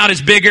bank account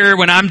is bigger,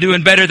 when I'm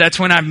doing better, that's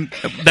when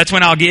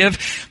I'll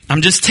give.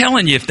 I'm just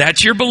telling you, if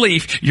that's your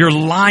belief, you're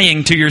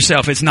lying to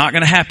yourself. It's not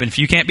going to happen. If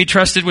you can't be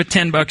trusted with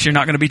 $10, you're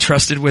not going to be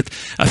trusted with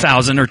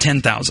 1,000 or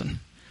 10,000.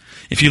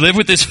 If you live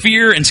with this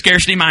fear and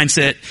scarcity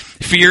mindset,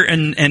 fear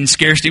and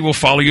scarcity will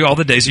follow you all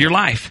the days of your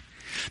life.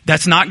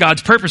 That's not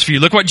God's purpose for you.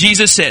 Look what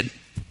Jesus said.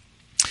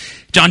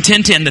 John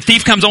 10:10, the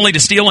thief comes only to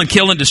steal and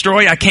kill and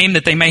destroy. I came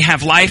that they may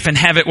have life and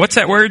have it, what's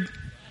that word?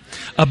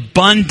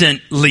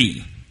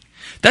 Abundantly.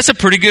 That's a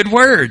pretty good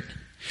word.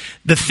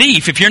 The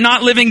thief, if you're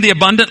not living the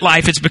abundant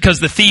life, it's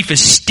because the thief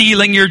is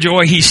stealing your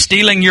joy. He's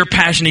stealing your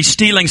passion. He's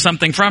stealing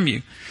something from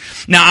you.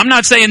 Now, I'm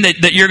not saying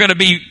that you're going to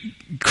be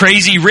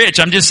crazy rich.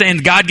 I'm just saying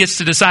God gets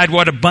to decide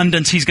what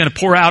abundance he's going to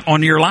pour out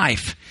on your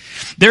life.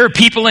 There are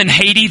people in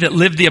Haiti that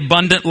live the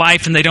abundant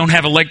life and they don't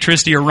have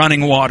electricity or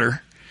running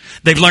water.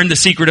 They've learned the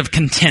secret of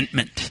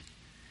contentment.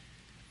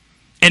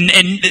 And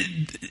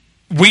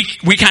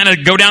we kind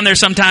of go down there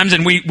sometimes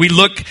and we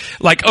look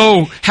like,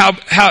 oh,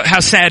 how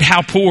sad,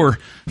 how poor.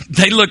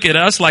 They look at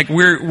us like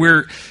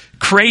we're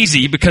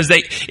crazy because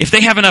if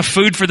they have enough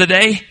food for the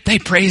day, they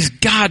praise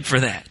God for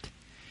that.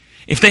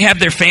 If they have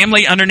their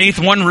family underneath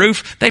one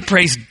roof, they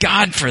praise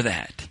God for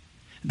that.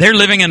 They're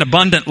living an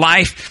abundant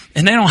life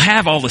and they don't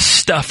have all the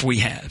stuff we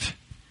have.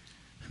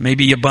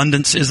 Maybe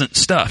abundance isn't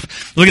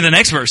stuff. Look at the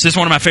next verse. This is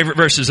one of my favorite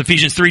verses,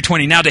 Ephesians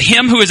 3:20. Now to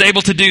him who is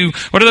able to do,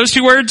 what are those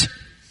two words?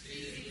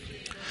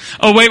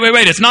 Oh, wait.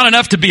 It's not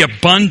enough to be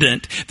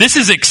abundant. This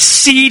is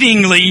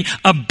exceedingly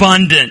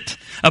abundant.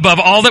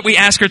 Above all that we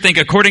ask or think,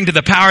 according to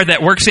the power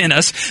that works in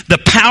us. The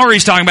power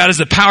he's talking about is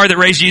the power that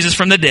raised Jesus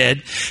from the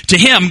dead. To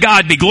him,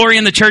 God, be glory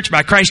in the church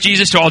by Christ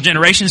Jesus to all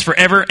generations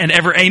forever and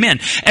ever.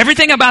 Amen.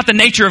 Everything about the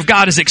nature of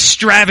God is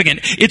extravagant.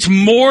 It's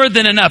more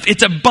than enough.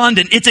 It's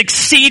abundant. It's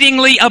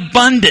exceedingly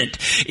abundant.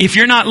 If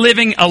you're not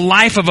living a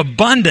life of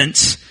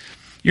abundance,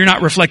 you're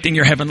not reflecting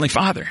your Heavenly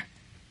Father.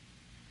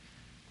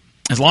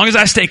 As long as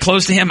I stay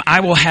close to him, I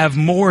will have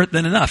more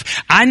than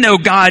enough. I know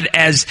God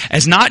as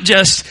not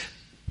just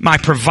my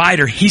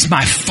provider, he's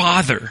my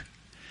Father.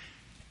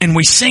 And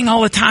we sing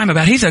all the time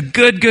about he's a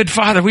good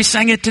Father. We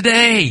sang it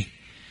today.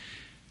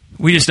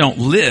 We just don't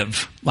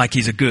live like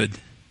he's a good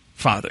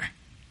Father.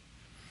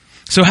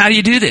 So how do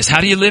you do this?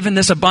 How do you live in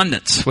this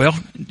abundance? Well,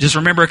 just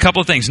remember a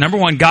couple of things. Number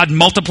one, God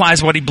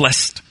multiplies what he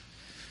blessed.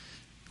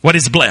 What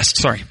is blessed,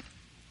 sorry.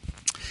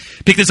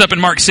 Pick this up in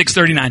Mark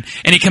 6:39.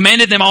 And he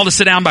commanded them all to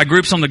sit down by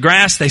groups on the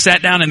grass. They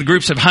sat down in the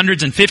groups of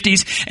hundreds and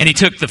fifties. And he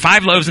took the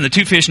 5 loaves and the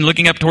 2 fish and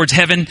looking up towards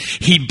heaven,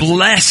 he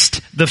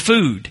blessed the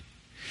food.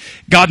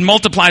 God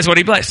multiplies what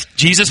he blessed.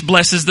 Jesus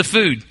blesses the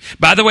food.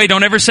 By the way,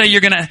 don't ever say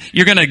you're gonna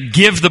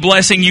give the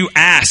blessing. You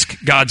ask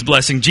God's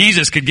blessing.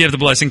 Jesus could give the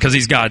blessing because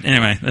he's God.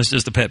 Anyway, that's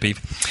just a pet peeve.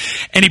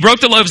 And he broke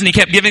the loaves and he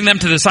kept giving them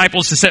to the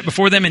disciples to set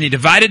before them. And he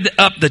divided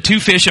up the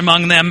 2 fish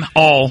among them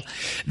all.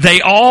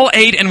 They all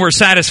ate and were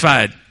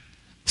satisfied.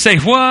 Say,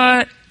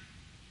 what?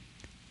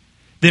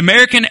 The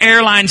American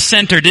Airlines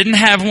Center didn't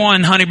have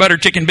one honey butter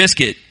chicken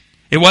biscuit.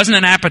 It wasn't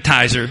an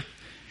appetizer.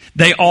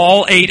 They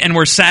all ate and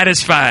were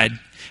satisfied.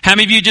 How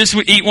many of you just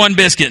eat one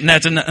biscuit and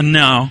that's a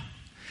no?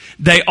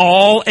 They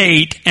all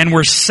ate and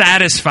were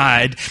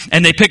satisfied.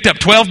 And they picked up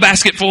 12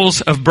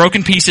 basketfuls of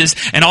broken pieces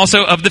and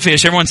also of the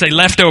fish. Everyone say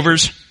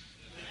leftovers.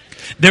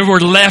 There were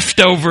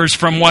leftovers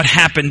from what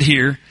happened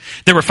here.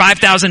 There were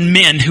 5,000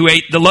 men who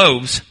ate the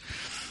loaves.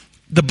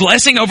 The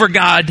blessing over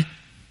God,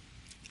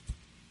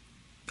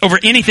 over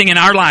anything in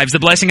our lives, the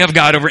blessing of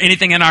God over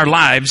anything in our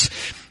lives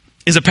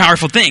is a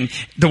powerful thing.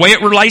 The way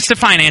it relates to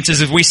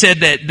finances is we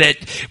said that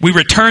we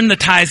return the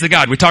tithes to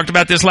God. We talked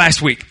about this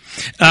last week.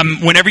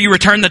 Whenever you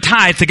return the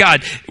tithe to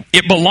God,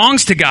 it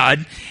belongs to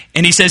God,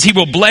 and he says he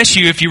will bless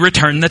you if you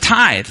return the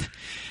tithe.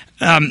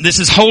 This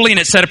is holy and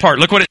it's set apart.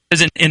 Look what it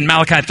says in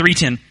Malachi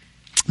 3:10.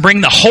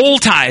 Bring the whole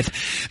tithe.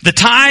 The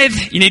tithe,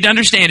 you need to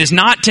understand, is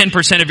not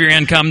 10% of your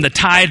income. The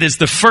tithe is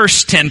the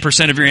first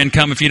 10% of your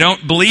income. If you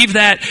don't believe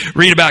that,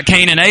 read about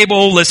Cain and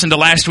Abel, listen to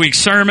last week's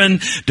sermon,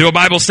 do a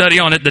Bible study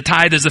on it. The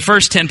tithe is the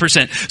first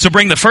 10%. So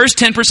bring the first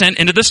 10%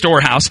 into the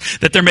storehouse,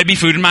 that there may be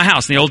food in my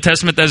house. In the Old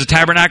Testament, there's a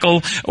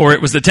tabernacle, or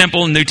it was the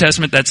temple. In the New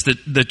Testament, that's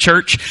the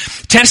church.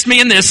 Test me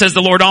in this, says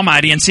the Lord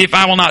Almighty, and see if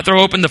I will not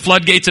throw open the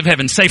floodgates of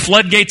heaven. Say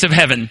floodgates of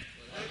heaven.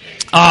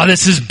 Oh,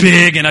 this is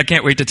big, and I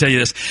can't wait to tell you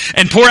this.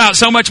 And pour out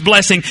so much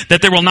blessing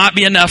that there will not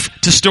be enough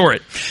to store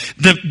it.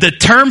 The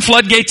term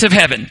floodgates of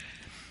heaven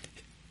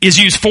is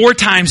used 4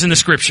 times in the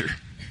scripture.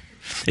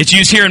 It's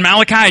used here in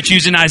Malachi, it's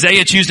used in Isaiah,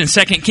 it's used in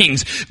 2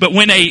 Kings. But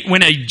when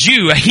a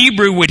Jew, a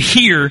Hebrew, would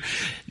hear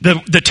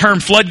the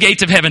term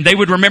floodgates of heaven, they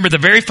would remember the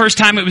very first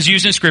time it was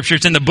used in scripture.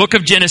 It's in the book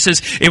of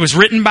Genesis. It was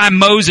written by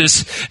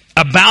Moses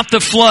about the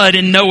flood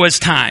in Noah's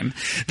time.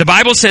 The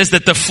Bible says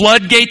that the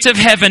floodgates of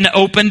heaven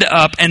opened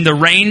up and the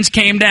rains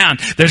came down.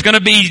 There's going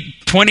to be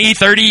 20,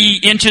 30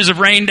 inches of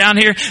rain down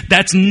here,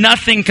 that's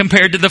nothing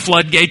compared to the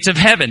floodgates of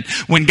heaven.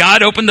 When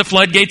God opened the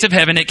floodgates of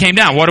heaven, it came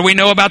down. What do we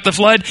know about the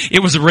flood?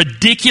 It was a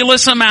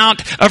ridiculous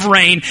amount of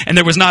rain, and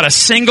there was not a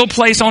single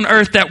place on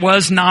earth that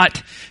was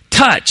not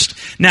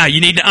touched. Now, you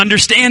need to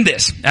understand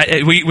this.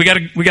 We got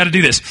to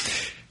do this.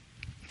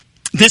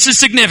 This is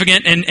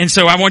significant, and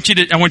so I want you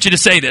to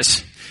say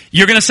this.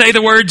 You're going to say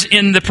the words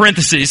in the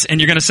parentheses, and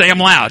you're going to say them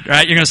loud,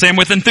 right? You're going to say them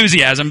with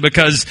enthusiasm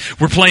because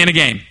we're playing a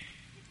game.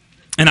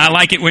 And I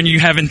like it when you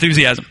have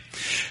enthusiasm.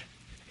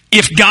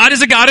 If God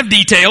is a God of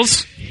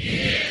details,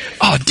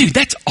 oh, dude,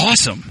 that's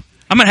awesome.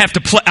 I'm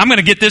going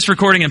to get this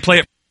recording and play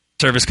it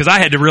for service because I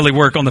had to really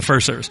work on the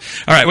first service.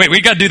 All right, wait,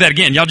 we got to do that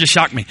again. Y'all just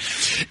shocked me.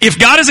 If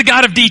God is a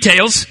God of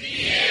details,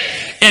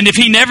 and if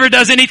he never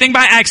does anything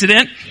by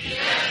accident,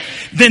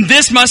 then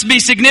this must be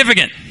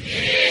significant.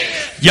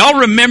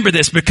 Y'all remember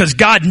this because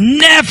God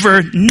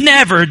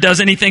never does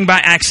anything by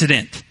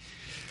accident.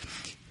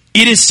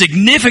 It is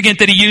significant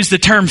that he used the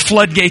term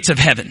floodgates of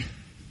heaven.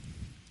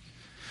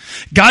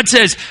 God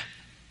says,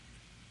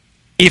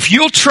 if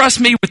you'll trust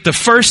me with the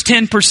first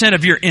 10%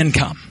 of your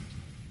income,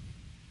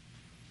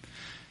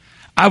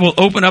 I will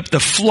open up the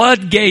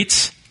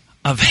floodgates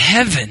of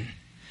heaven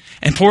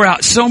and pour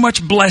out so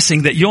much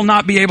blessing that you'll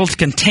not be able to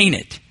contain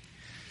it.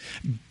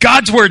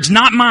 God's words,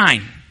 not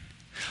mine.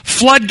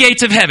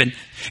 Floodgates of heaven.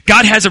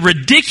 God has a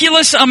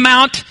ridiculous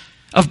amount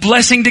of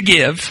blessing to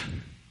give,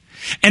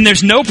 and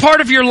there's no part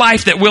of your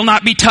life that will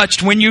not be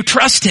touched when you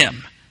trust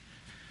him.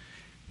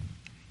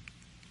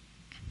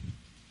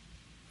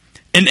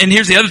 And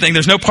here's the other thing.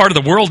 There's no part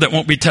of the world that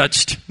won't be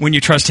touched when you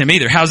trust him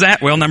either. How's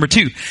that? Well, number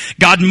 2,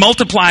 God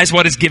multiplies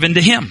what is given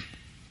to him.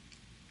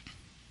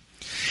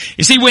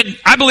 You see,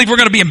 I believe we're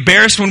going to be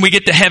embarrassed when we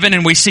get to heaven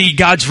and we see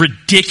God's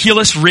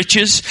ridiculous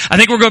riches. I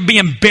think we're going to be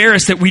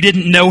embarrassed that we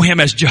didn't know him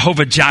as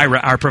Jehovah Jireh,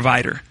 our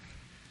provider.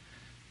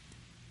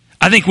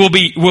 I think we'll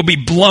be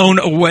blown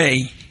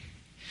away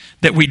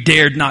that we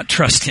dared not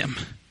trust him.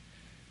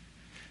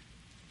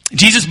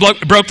 Jesus broke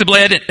the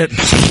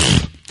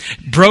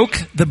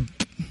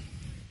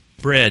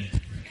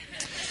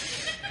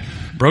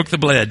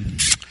bread.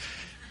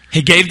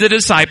 He gave the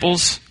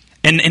disciples,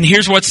 and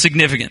here's what's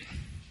significant.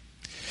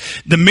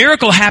 The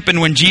miracle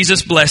happened when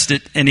Jesus blessed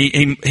it and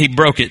he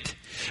broke it.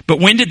 But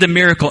when did the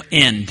miracle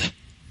end?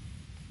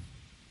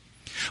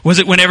 Was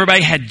it when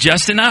everybody had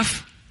just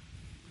enough?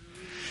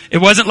 It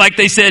wasn't like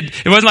they said,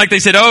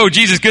 oh,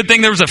 Jesus, good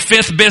thing there was a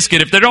 5th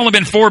biscuit. If there'd only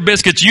been 4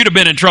 biscuits, you'd have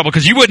been in trouble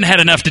because you wouldn't have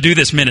had enough to do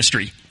this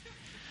ministry.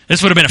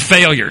 This would have been a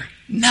failure.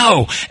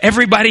 No,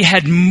 everybody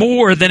had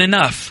more than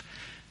enough.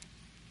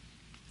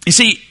 You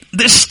see,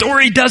 this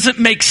story doesn't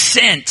make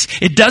sense.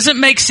 It doesn't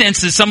make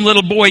sense that some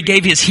little boy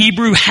gave his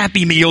Hebrew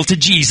Happy Meal to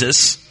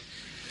Jesus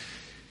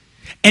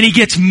and he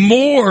gets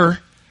more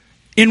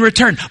in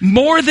return.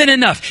 More than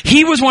enough.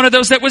 He was one of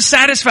those that was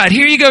satisfied.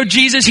 Here you go,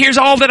 Jesus. Here's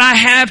all that I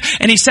have.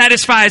 And he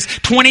satisfies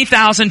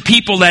 20,000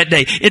 people that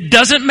day. It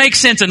doesn't make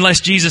sense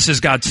unless Jesus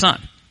is God's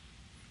son.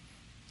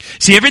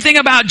 See, everything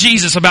about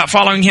Jesus, about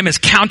following him, is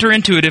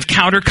counterintuitive,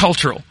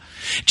 countercultural.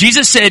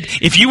 Jesus said,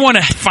 if you want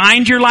to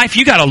find your life,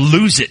 you got to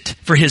lose it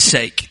for his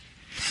sake.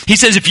 He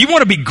says, if you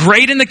want to be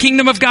great in the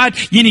kingdom of God,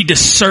 you need to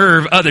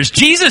serve others.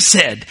 Jesus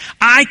said,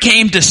 I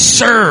came to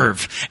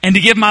serve and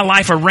to give my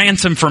life a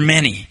ransom for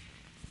many.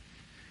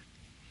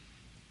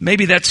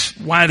 Maybe that's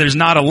why there's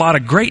not a lot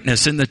of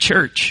greatness in the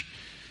church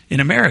in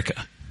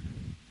America.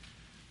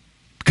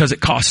 Because it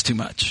costs too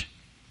much.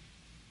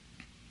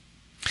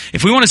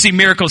 If we want to see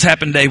miracles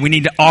happen today, we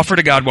need to offer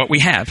to God what we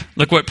have.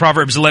 Look what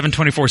Proverbs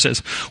 11:24 says.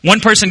 One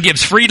person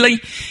gives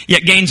freely,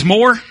 yet gains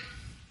more.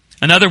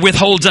 Another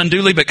withholds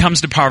unduly, but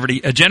comes to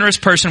poverty. A generous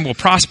person will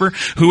prosper.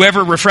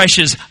 Whoever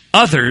refreshes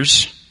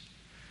others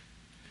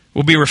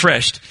will be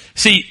refreshed.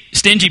 See,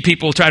 stingy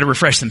people try to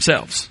refresh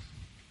themselves.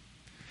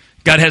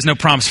 God has no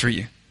promise for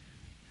you.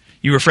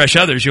 You refresh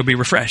others, you'll be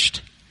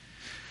refreshed.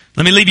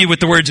 Let me leave you with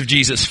the words of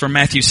Jesus from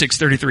Matthew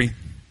 6:33.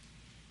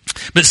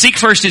 But seek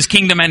first his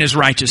kingdom and his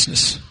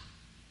righteousness,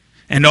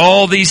 and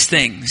all these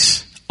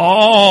things,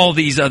 all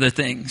these other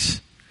things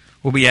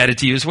will be added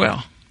to you as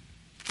well.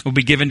 Will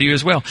be given to you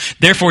as well.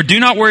 Therefore, do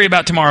not worry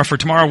about tomorrow, for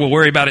tomorrow will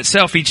worry about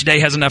itself. Each day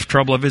has enough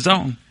trouble of his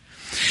own.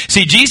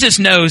 See, Jesus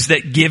knows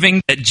that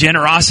giving, that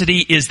generosity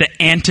is the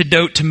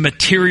antidote to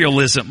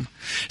materialism.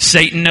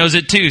 Satan knows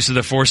it too. So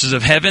the forces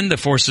of heaven, the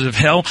forces of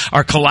hell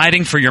are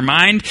colliding for your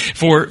mind,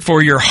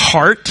 for your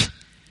heart.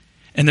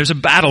 And there's a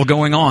battle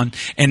going on.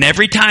 And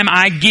every time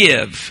I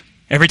give,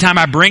 every time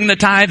I bring the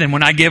tithe, and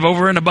when I give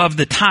over and above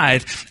the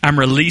tithe, I'm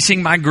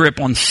releasing my grip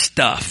on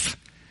stuff.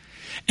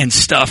 And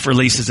stuff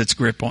releases its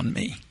grip on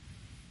me.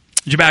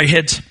 Would you bow your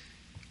heads?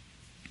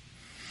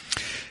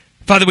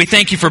 Father, we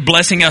thank you for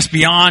blessing us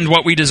beyond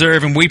what we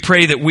deserve, and we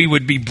pray that we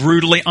would be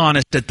brutally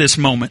honest at this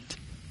moment.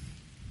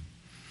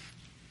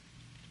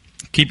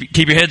 Keep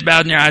your heads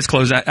bowed and your eyes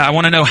closed. I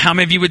want to know how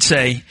many of you would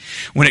say,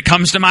 when it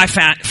comes to my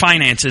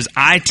finances,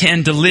 I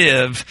tend to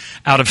live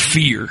out of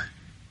fear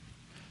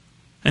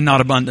and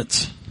not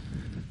abundance.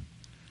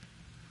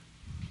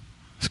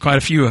 There's quite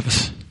a few of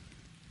us.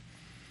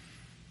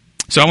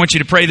 So I want you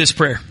to pray this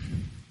prayer.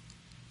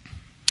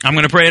 I'm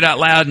going to pray it out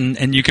loud,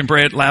 and you can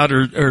pray it loud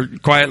or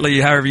quietly,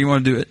 however you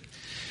want to do it.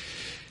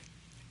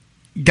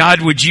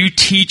 God, would you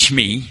teach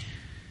me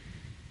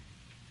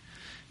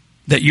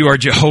that you are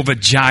Jehovah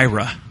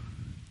Jireh,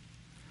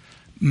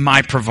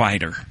 my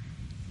provider?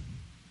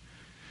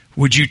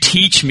 Would you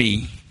teach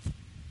me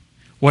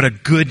what a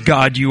good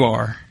God you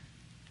are,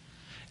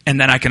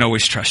 and that I can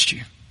always trust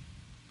you?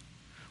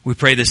 We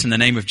pray this in the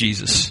name of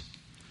Jesus.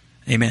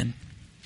 Amen.